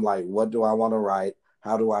 I'm like, what do I want to write?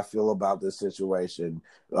 How do I feel about this situation?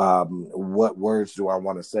 What words do I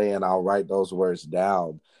want to say? And I'll write those words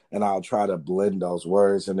down and I'll try to blend those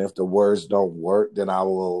words. And if the words don't work, then I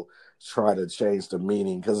will try to change the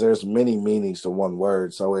meaning because there's many meanings to one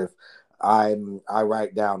word. So if I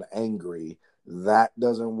write down angry, that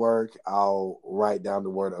doesn't work, I'll write down the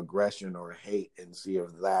word aggression or hate and see if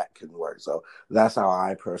that can work. So that's how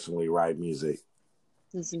I personally write music.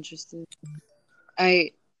 that's interesting.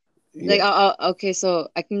 I Yeah. okay, so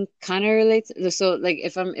I can kind of relate to, so like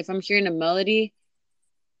if I'm hearing a melody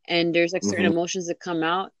and there's like certain Mm-hmm. emotions that come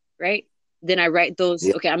out, right? Then I write those.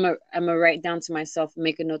 Yeah. Okay, I'm gonna write down to myself,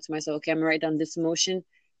 make a note to myself. Okay, I'm gonna write down this emotion.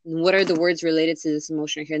 And what are the words related to this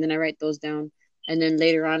emotion here? And then I write those down. And then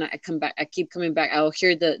later on, I come back. I keep coming back. I'll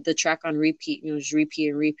hear the track on repeat. Just repeat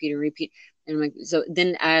and repeat and repeat. And I'm like, so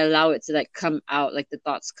then I allow it to like come out, like the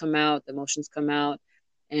thoughts come out, the emotions come out,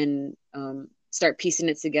 and start piecing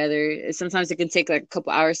it together. Sometimes it can take like a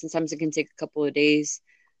couple hours. Sometimes it can take a couple of days.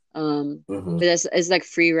 Mm-hmm. But that's it's like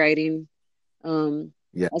free writing. Um,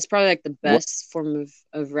 Yeah. that's probably like the What? best form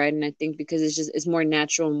of writing, I think, because it's more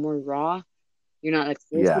natural and more raw. You're not like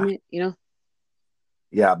Yeah. forcing it.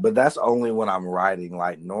 Yeah, but that's only when I'm writing.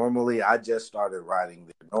 Like normally, I just started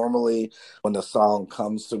writing. Normally, when the song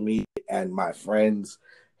comes to me, and my friends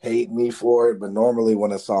hate me for it, but normally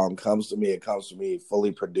when a song comes to me, it comes to me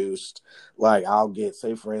fully produced. Like I'll get,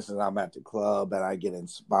 say for instance, I'm at the club and I get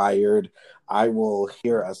inspired. I will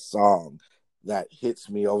hear a song that hits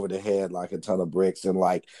me over the head like a ton of bricks, and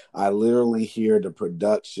like I literally hear the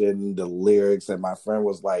production, the lyrics, and my friend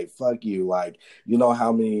was like, "Fuck you!" Like, you know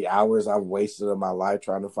how many hours I've wasted in my life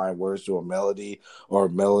trying to find words to a melody or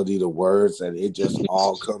melody to words, and it just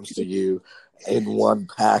all comes to you in one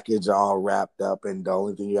package, all wrapped up. And the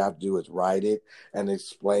only thing you have to do is write it and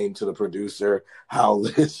explain to the producer how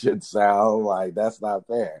this should sound. Like that's not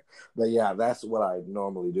fair. But yeah, that's what I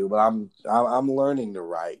normally do. But I'm learning to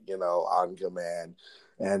write, on command,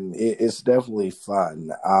 and it's definitely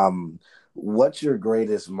fun. What's your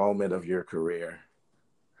greatest moment of your career?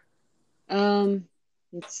 Um,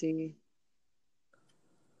 let's see.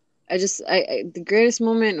 I the greatest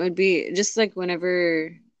moment would be just like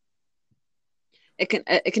whenever it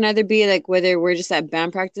can either be like whether we're just at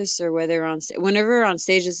band practice or whether whenever we're on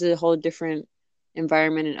stage is a whole different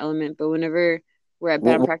environment and element. But whenever we're at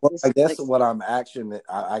band I practice, guess like what I'm action.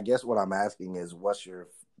 I guess what I'm asking is, what's your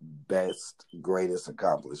best, greatest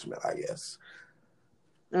accomplishment? I guess.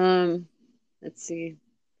 um, let's see.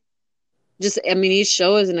 Just I mean, each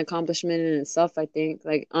show is an accomplishment in itself. I think,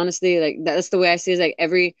 like honestly, like that's the way I see it. Is like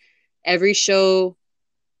every show,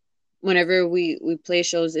 whenever we play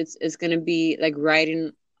shows, it's gonna be like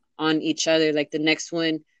riding on each other. Like the next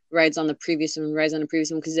one rides on the previous one, rides on the previous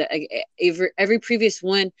one, because like, every previous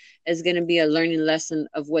one is gonna be a learning lesson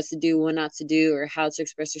of what to do, what not to do, or how to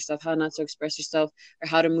express yourself, how not to express yourself, or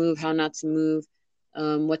how to move, how not to move,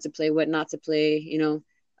 what to play, what not to play.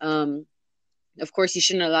 Of course, you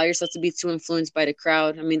shouldn't allow yourself to be too influenced by the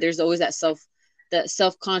crowd. I mean, there's always that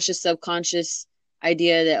self-conscious, subconscious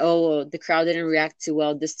idea that, oh, well, the crowd didn't react too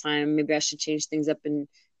well this time, maybe I should change things up and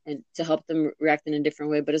to help them react in a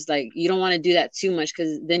different way. But it's like you don't want to do that too much,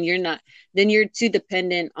 because then you're too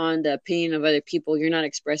dependent on the opinion of other people. You're not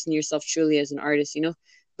expressing yourself truly as an artist.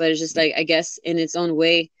 But it's just like, I guess in its own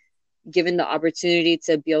way, given the opportunity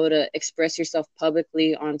to be able to express yourself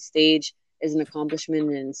publicly on stage is an accomplishment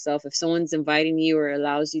in itself. If someone's inviting you or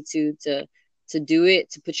allows you to do it,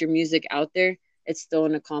 to put your music out there, it's still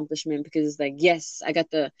an accomplishment because it's like, yes, I got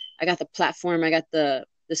the platform, I got the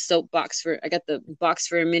soapbox for I got the box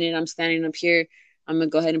for a minute. I'm standing up here. I'm gonna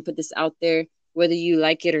go ahead and put this out there, whether you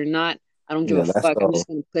like it or not. I don't give a Yeah, that's fuck. I'm so. just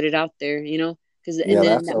gonna put it out there, you know, because and Yeah, then in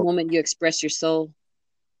that's that so. moment you express your soul.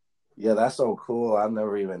 Yeah, that's so cool. I've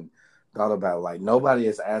never even thought about like nobody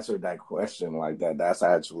has answered that question like that. That's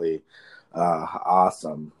actually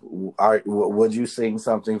awesome. Would you sing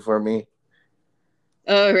something for me?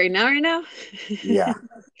 Oh, right now. Yeah.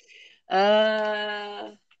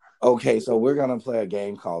 uh, Okay, so we're gonna play a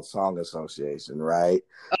game called Song Association, right?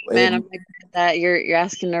 man, I'm And like that. You're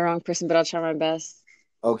asking the wrong person, but I'll try my best.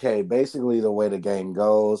 okay, basically the way the game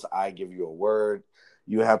goes, I give you a word.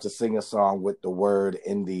 You have to sing a song with the word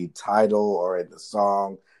in the title or in the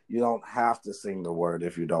song. You don't have to sing the word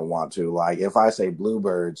if you don't want to. Like if I say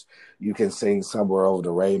bluebirds, you can sing somewhere over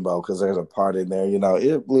the rainbow because there's a part in there,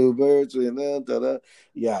 if bluebirds,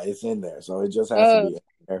 yeah, it's in there. So it just has to Oh, be in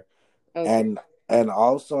there. okay. And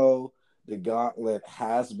also the gauntlet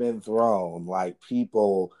has been thrown. Like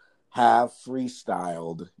people have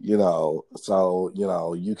freestyled, so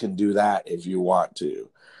you can do that if you want to,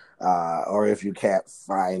 or if you can't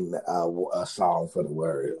find a song for the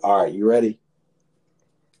word. All right, you ready?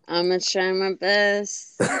 I'm gonna try my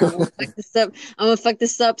best. I'm gonna fuck this up. I'm gonna fuck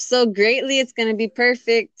this up so greatly. It's gonna be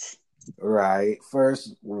perfect. Right.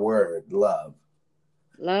 First word, love.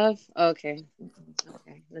 Love. Okay.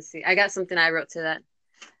 Okay. Let's see. I got something I wrote to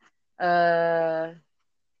that.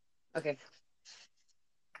 Okay.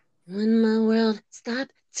 When my world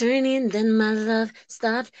stopped turning, then my love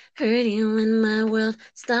stopped hurting. When my world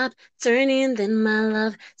stopped turning, then my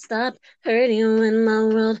love stopped hurting. When my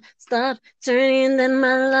world stopped turning, then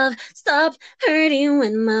my love stopped hurting.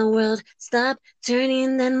 When my world stopped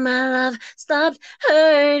turning, then my love stopped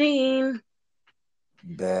hurting.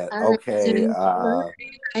 Bet. I Okay. turned my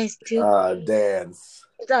eyes to Dance.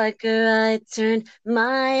 darker. I turned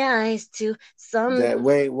my eyes to some.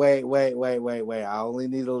 Wait. I only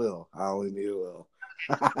need a little.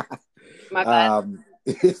 My bad.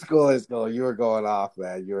 It's cool. It's cool. You were going off,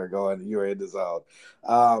 man. You were in the zone.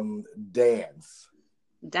 Dance.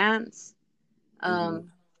 Dance. Mm-hmm.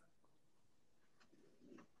 Um.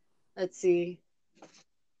 Let's see.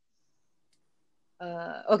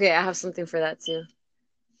 Okay, I have something for that too.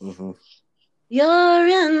 Mm-hmm. You're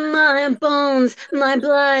in my bones, my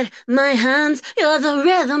blood, my hands. You're the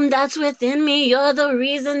rhythm that's within me. You're the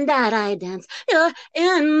reason that I dance. You're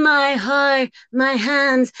in my heart, my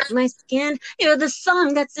hands, my skin. You're the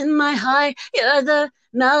song that's in my heart. You're the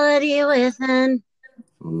melody within.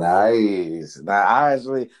 Nice. Now, I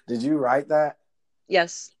actually, did you write that?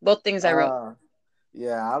 Yes, both things I wrote. Uh,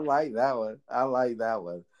 yeah, I like that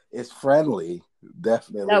one. It's friendly, That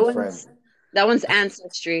definitely one's friendly. that one's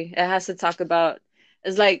ancestry. It has to talk about.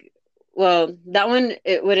 It's like, well, that one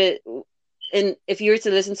it would it. And if you were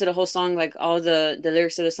to listen to the whole song, like all the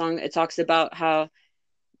lyrics of the song, it talks about how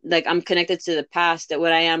like I'm connected to the past. That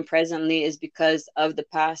what I am presently is because of the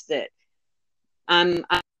past. That I'm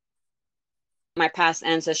my past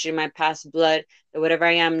ancestry, my past blood. That whatever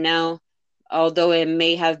I am now, although it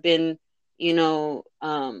may have been, you know,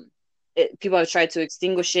 people have tried to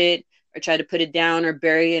extinguish it or try to put it down or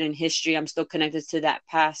bury it in history. I'm still connected to that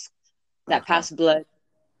Uh-huh. past blood,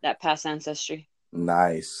 that past ancestry.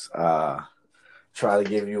 Nice. Try to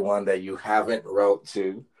give you one that you haven't wrote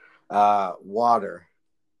to. Water.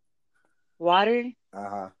 Water.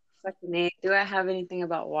 Uh-huh. Fucking A. Do I have anything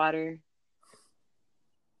about water?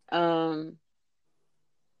 Um,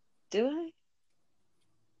 do I?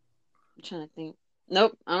 I'm trying to think.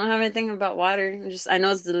 Nope, I don't have anything about water. I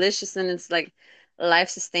know it's delicious and it's like life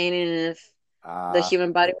sustaining. And if the Uh,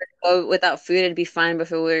 human body were to go without food, it'd be fine. But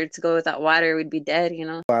if it were to go without water, we'd be dead. You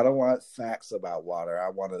know. I don't want facts about water. I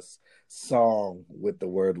want a song with the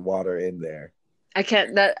word water in there. I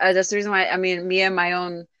can't. That's the reason why. I mean, me and my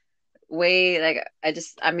own way. Like,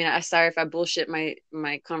 I mean, I sorry if I bullshit my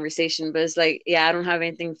conversation, but it's like, yeah, I don't have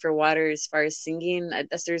anything for water as far as singing.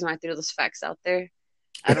 That's the reason why I threw those facts out there.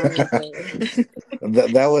 I don't need to.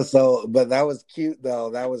 That was so, but that was cute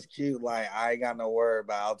though. That was cute. Like I ain't got no word,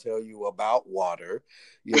 but I'll tell you about water.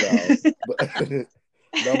 But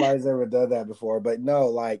Nobody's ever done that before. But no,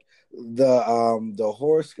 like the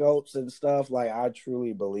horoscopes and stuff, like I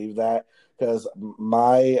truly believe that because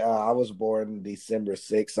my I was born December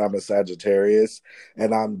 6th. I'm a Sagittarius,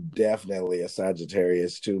 and I'm definitely a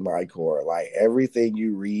Sagittarius to my core. Like everything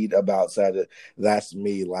you read about Sagittarius, that's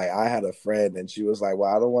me. Like I had a friend, and she was like,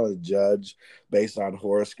 "Well, I don't want to judge based on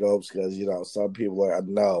horoscopes because some people are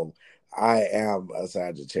no." I am a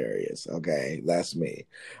Sagittarius. Okay, that's me.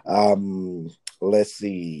 Um, let's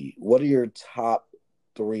see. What are your top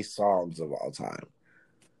three songs of all time?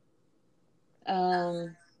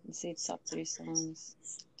 Let's see, top three songs.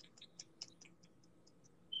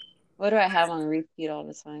 What do I have on repeat all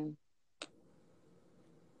the time?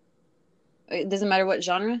 It doesn't matter what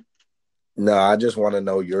genre. No, I just want to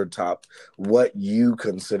know your top, what you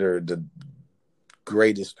consider the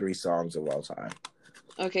greatest three songs of all time.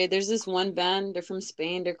 Okay, there's this one band. They're from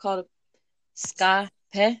Spain. They're called Ska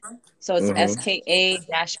P. So it's Mm-hmm.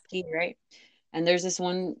 SKA-P, right? And there's this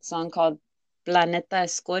one song called Planeta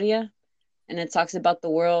Escoria, and it talks about the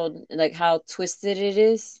world, like how twisted it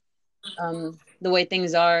is. The way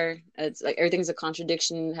things are, it's like everything's a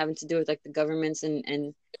contradiction having to do with like the governments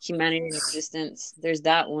and humanity and existence. There's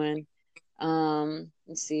that one.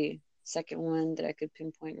 Let's see. Second one that I could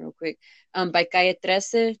pinpoint real quick. By Calle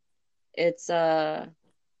 13. It's what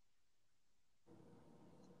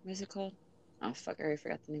is it called? Oh fuck, I already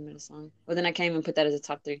forgot the name of the song. Well then I can't even put that as a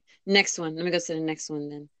top three. Next one. Let me go to the next one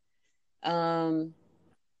then. Um,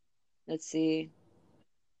 let's see.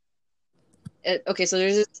 Okay, so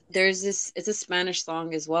there's this it's a Spanish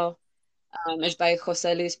song as well. It's by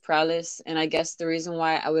Jose Luis Perales, and I guess the reason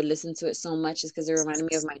why I would listen to it so much is because it reminded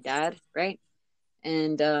me of my dad, right?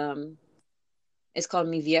 And it's called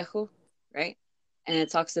Mi Viejo, right? And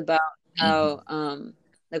it talks about Mm-hmm. how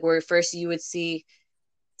like where first you would see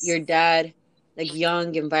your dad like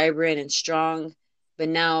young and vibrant and strong, but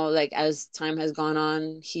now like as time has gone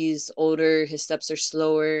on, he's older, his steps are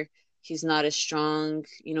slower, he's not as strong,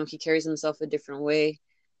 he carries himself a different way.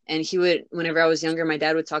 And he would, whenever I was younger, my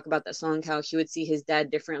dad would talk about that song, how he would see his dad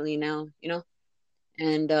differently now.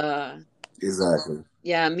 And Exactly.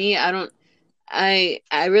 yeah, me,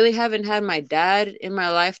 I really haven't had my dad in my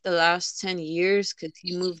life the last 10 years because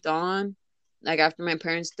he moved on. Like after my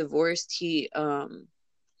parents divorced, he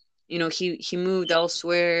moved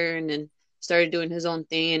elsewhere and then started doing his own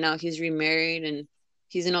thing, and now he's remarried and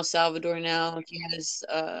he's in El Salvador now. He has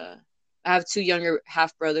I have two younger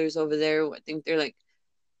half brothers over there. I think they're like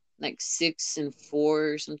 6 and 4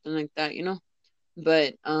 or something like that.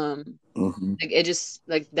 But Mm-hmm. like it just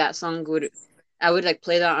like that song would I would like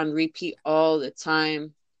play that on repeat all the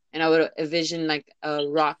time, and I would envision like a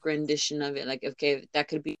rock rendition of it. Like okay, that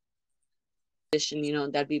could be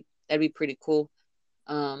rendition, that'd be pretty cool.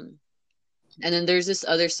 Um and then there's this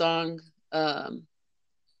other song. Um,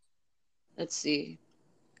 let's see.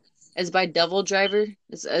 It's by Devil Driver.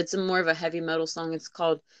 It's a more of a heavy metal song. It's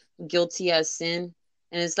called Guilty as Sin,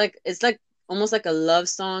 and it's like almost like a love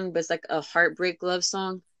song, but it's like a heartbreak love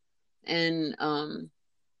song. And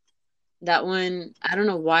that one, I don't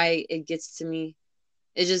know why it gets to me.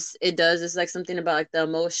 It does. It's like something about like the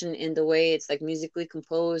emotion in the way it's like musically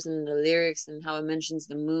composed and the lyrics and how it mentions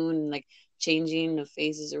the moon and like changing the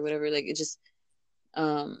phases or whatever. Like it just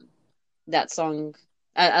um that song,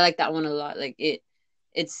 I like that one a lot. Like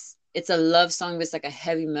it's a love song, but it's like a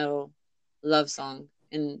heavy metal love song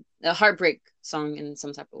and a heartbreak song in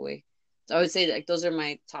some type of way. So I would say like those are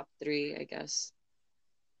my top three, I guess.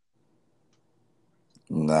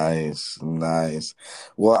 Nice, nice.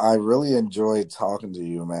 Well, I really enjoyed talking to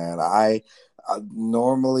you, man. I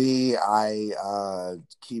normally I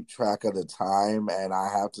keep track of the time, and I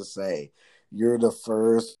have to say, you're the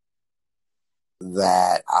first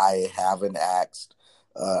that I haven't asked.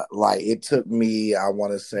 Like it took me, I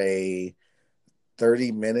want to say,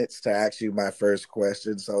 30 minutes to ask you my first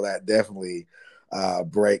question. So that definitely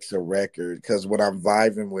breaks a record because when I'm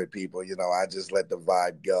vibing with people, I just let the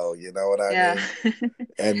vibe go. You know what I Yeah. mean?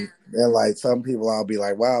 And like some people, I'll be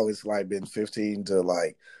like, wow, it's like been 15 to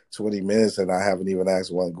like 20 minutes and I haven't even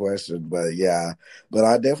asked one question. But yeah, but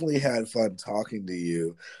I definitely had fun talking to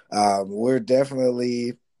you. We're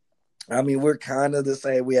definitely, I mean, we're kind of the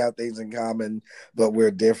same. We have things in common, but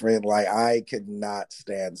we're different. Like, I could not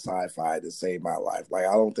stand sci-fi to save my life. Like,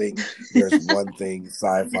 I don't think there's one thing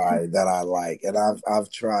sci-fi that I like, and I've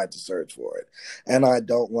tried to search for it. And I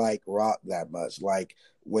don't like rock that much. Like,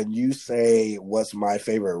 when you say what's my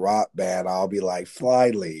favorite rock band, I'll be like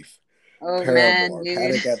Flyleaf, Oh man, Paramore, dude.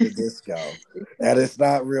 Panic at the Disco. And it's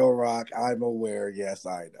not real rock. I'm aware. Yes,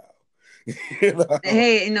 I know. you know,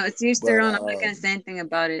 Hey, it's each their but own. I'm not gonna say anything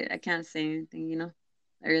about it. I can't say anything.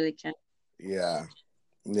 I really can't. yeah.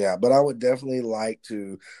 Yeah, but I would definitely like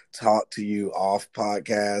to talk to you off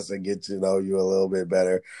podcast and get to know you a little bit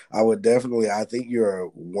better. I think you're a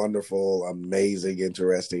wonderful, amazing,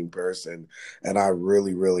 interesting person, and I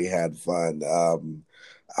really, really had fun.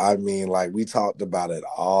 I mean, like we talked about it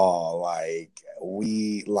all. I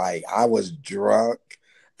was drunk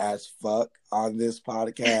as fuck on this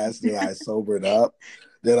podcast. Then I sobered up.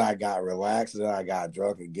 Then I got relaxed. Then I got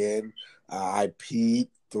drunk again. I peed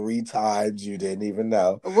 3 times. You didn't even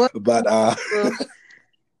know, Whoa, but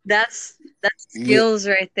that's yeah, skills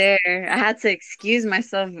right there. I had to excuse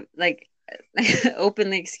myself, like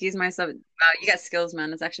openly excuse myself. Wow, you got skills,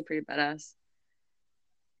 man. That's actually pretty badass.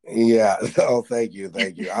 yeah. Oh, thank you,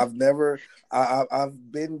 thank you. I've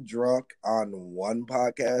been drunk on one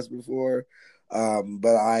podcast before,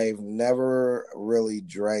 but I've never really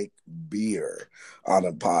drank beer on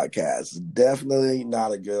a podcast. Definitely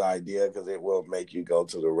not a good idea because it will make you go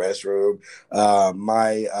to the restroom.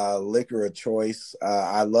 My liquor of choice,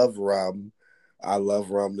 I love rum. I love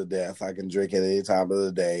rum to death. I can drink it any time of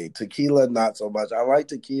the day. Tequila, not so much. I like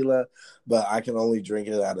tequila, but I can only drink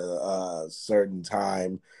it at a certain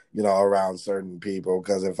time, around certain people.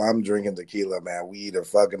 Because if I'm drinking tequila, man, we either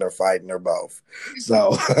fucking or fighting or both.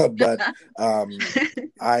 So, but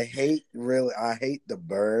I hate the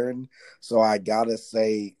burn. So I gotta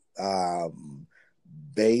say,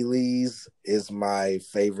 Bailey's is my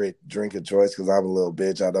favorite drink of choice because I'm a little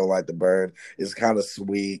bitch. I don't like the burn. It's kind of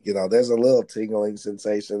sweet. There's a little tingling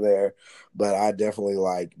sensation there, but I definitely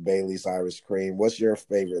like Bailey's Irish Cream. What's your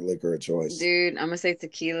favorite liquor of choice? Dude, I'm gonna say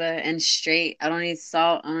tequila and straight. I don't need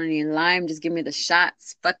salt. I don't need lime. Just give me the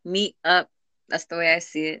shots. Fuck me up. That's the way I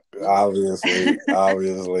see Obviously, it.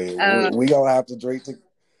 obviously, we, uh, we gonna have to drink.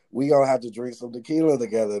 We gonna have to drink some tequila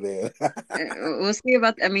together then. we'll see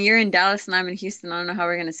about. I mean, you're in Dallas and I'm in Houston. I don't know how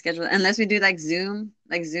we're gonna schedule it unless we do like Zoom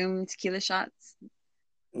tequila shots.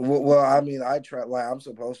 Well, I mean, I try. Like, I'm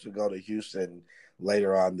supposed to go to Houston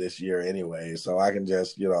later on this year anyway, so I can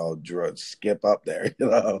just skip up there.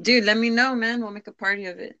 Dude, let me know, man. We'll make a party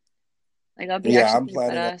of it. Like that'll be Yeah, actually I'm pretty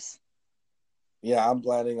planning. badass. Yeah, I'm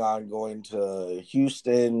planning on going to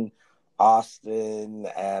Houston, Austin,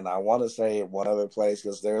 and I want to say one other place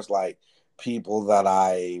because there's like people that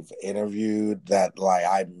I've interviewed that like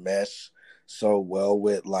I mesh so well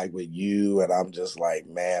with, like with you, and I'm just like,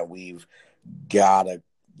 man, we've gotta,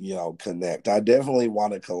 connect. I definitely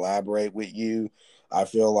want to collaborate with you. I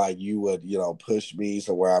feel like you would, push me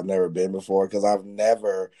somewhere I've never been before because I've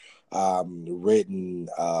never written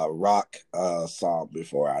a rock song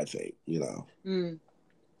before, I think. Mm.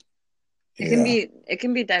 Yeah. It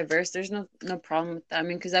can be diverse. There's no problem with that. I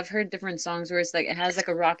mean, because I've heard different songs where it's like it has like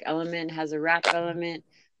a rock element, it has a rap element.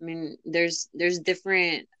 I mean, there's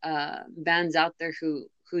different bands out there who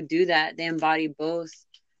do that. They embody both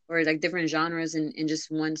or like different genres in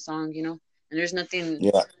just one song, you know? And there's nothing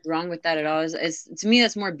Yeah. wrong with that at all. It's to me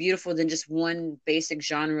that's more beautiful than just one basic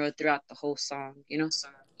genre throughout the whole song, you know?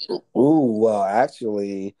 Ooh, well,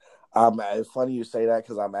 actually, it's funny you say that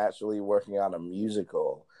because I'm actually working on a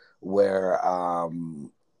musical where,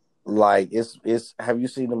 like, it's. Have you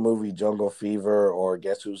seen the movie Jungle Fever or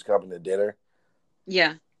Guess Who's Coming to Dinner?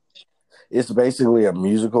 Yeah. It's basically a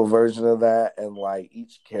musical version of that, and like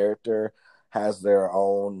each character has their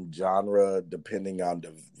own genre depending on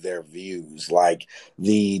their views. Like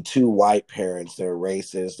the two white parents, they're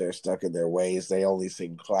racist, they're stuck in their ways, they only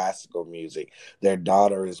sing classical music. Their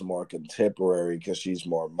daughter is more contemporary because she's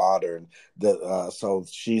more modern. So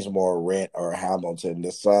she's more Rent or Hamilton.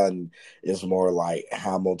 The son is more like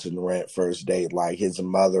Hamilton, Rent, First Date. Like his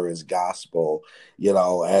mother is gospel,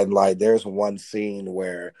 and like there's one scene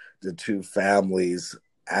where the two families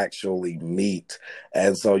actually meet.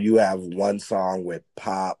 And so you have one song with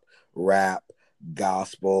pop, rap,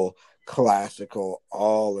 gospel, classical,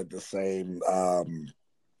 all at the same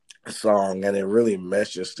song. And it really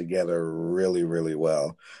meshes together really, really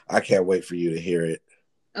well. I can't wait for you to hear it.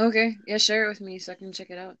 Okay. Yeah, share it with me so I can check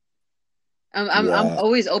it out. I'm Yeah.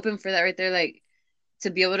 always open for that right there. Like to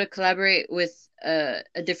be able to collaborate with a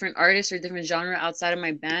different artist or different genre outside of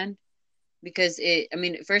my band because I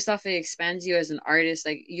mean, first off, it expands you as an artist.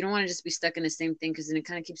 Like you don't want to just be stuck in the same thing because then it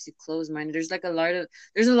kind of keeps you closed minded. There's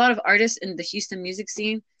a lot of artists in the Houston music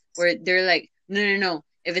scene where they're like, no.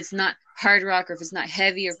 If it's not hard rock or if it's not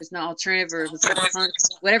heavy or if it's not alternative or if it's not punk,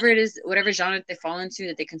 whatever it is, whatever genre that they fall into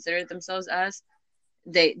that they consider themselves as,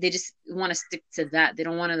 they just want to stick to that. They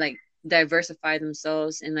don't want to like diversify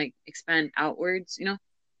themselves and like expand outwards, you know?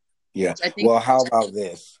 Yeah. So I think Well, how about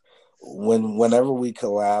this? Whenever we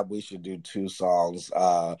collab, we should do two songs.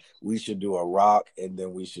 We should do a rock and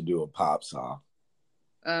then we should do a pop song.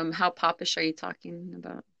 how popish are you talking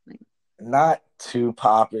about? Like not too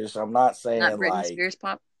popish. I'm not Not saying Britney like, Spears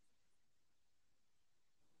pop.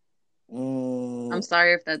 I'm mm,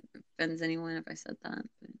 sorry if that offends anyone if I said that.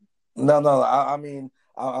 no. I mean,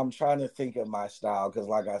 I'm trying to think of my style because,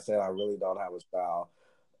 like I said, I really don't have a style.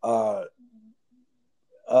 Uh,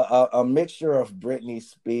 a mixture of Britney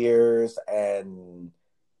Spears and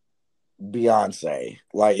Beyonce.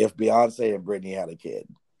 Like if Beyonce and Britney had a kid.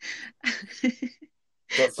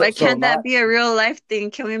 So so Why so can't that not. be a real life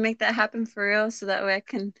thing? Can we make that happen for real so that way I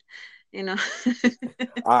can, you know?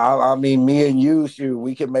 I mean, me and you, shoot,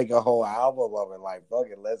 we can make a whole album of it. Like, fuck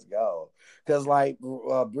it, let's go. Because like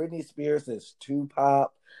Britney Spears is too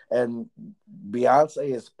pop, and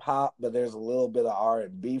Beyonce is pop, but there's a little bit of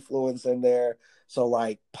R&B fluence in there. So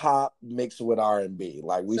like pop mixed with R&B.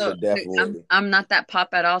 Like we So should look, I'm definitely, I'm not that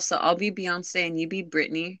pop at all. So I'll be Beyonce and you be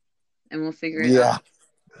Britney, and we'll figure it yeah,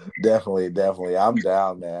 definitely. I'm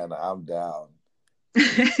down, man. I'm down.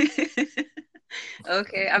 out.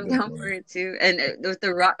 Okay, I'm down for Definitely. it too. And with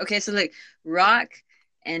the rock, okay, so like rock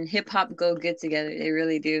and hip hop go good together. They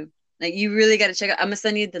really do. Like you really got to check out. I'm gonna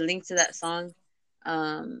send you the link to that song,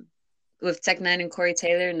 um, with Tech Nine and Corey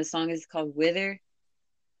Taylor, and the song is called Wither.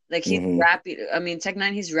 Like he's Hmm. rapping. I mean, Tech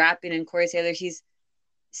Nine, he's rapping, and Corey Taylor, he's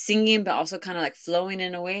singing, but also kind of like flowing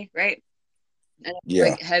in a way, right? And Yeah,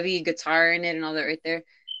 like heavy guitar in it and all that right there.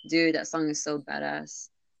 Dude, that song is so badass.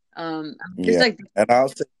 There's yeah. like, And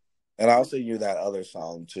I'll send you that other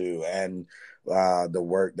song too, and the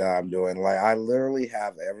work that I'm doing. Like I literally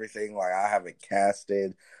have everything. Like I have it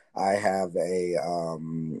casted. I have a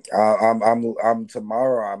I'm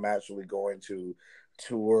tomorrow. I'm actually going to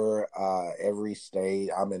tour every state.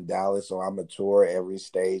 I'm in Dallas, so I'm a tour every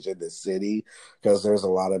stage in the city because there's a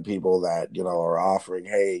lot of people that are offering,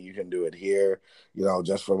 hey, you can do it here,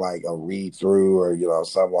 just for like a read through or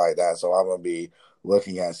something like that. So I'm gonna be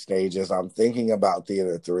looking at stages. I'm thinking about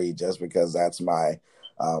Theater 3 just because that's my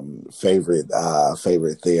favorite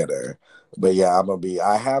theater. But yeah,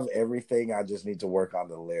 I have everything. I just need to work on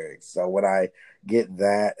the lyrics. So when I get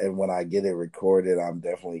that and when I get it recorded, I'm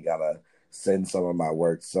definitely gonna send some of my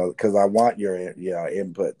work. So because I want your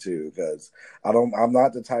input too, because I'm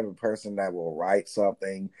not the type of person that will write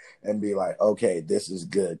something and be like, okay, this is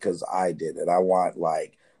good because I did it. I want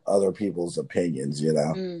like other people's opinions.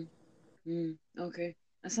 mm, okay,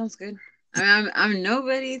 that sounds good. I mean, I'm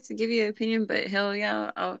nobody to give you an opinion, but hell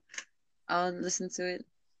yeah, I'll listen to it.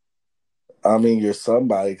 I mean, you're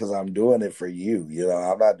somebody because I'm doing it for you.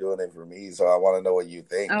 I'm not doing it for me, so I want to know what you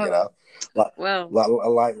think. Oh, Like, well,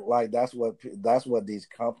 like that's what these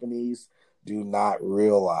companies do not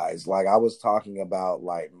realize. Like I was talking about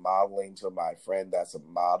like modeling to my friend that's a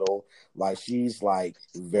model. Like she's like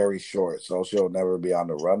very short, so she'll never be on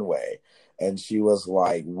the runway. And she was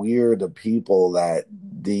like, "We're the people that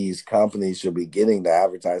these companies should be getting to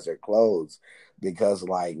advertise their clothes." Because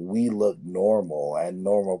like we look normal and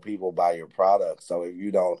normal people buy your product. So if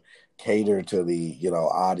you don't cater to the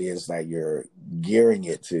audience that you're gearing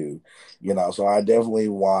it to, so I definitely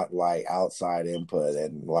want like outside input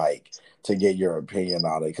and like to get your opinion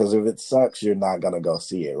on it because if it sucks, you're not gonna go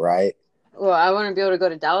see it, right? I want to be able to go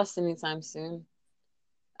to Dallas anytime soon.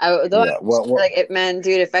 Though, Yeah. Well, like, man,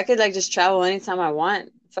 dude, if I could like just travel anytime I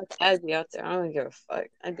want, fuck, I'd be out there. I don't give a fuck.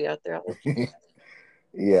 I'd be out there all the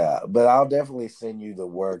yeah, but I'll definitely send you the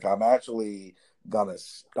work. I'm actually gonna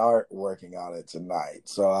start working on it tonight.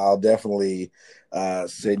 So I'll definitely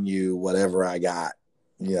send you whatever I got,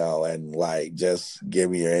 and like just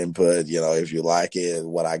give me your input, if you like it,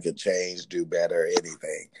 what I could change, do better,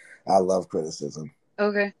 anything. I love criticism. time.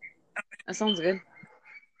 Okay, that sounds good.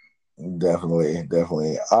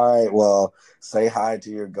 Definitely. All right, well, say hi to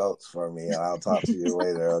your goats for me and I'll talk to you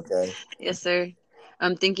later, okay? Yes, sir.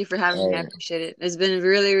 Thank you for having me. I All right. appreciate it. It's been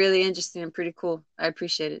really, really interesting and pretty cool. I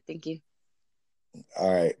appreciate it. Thank you.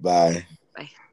 All right, bye. Bye.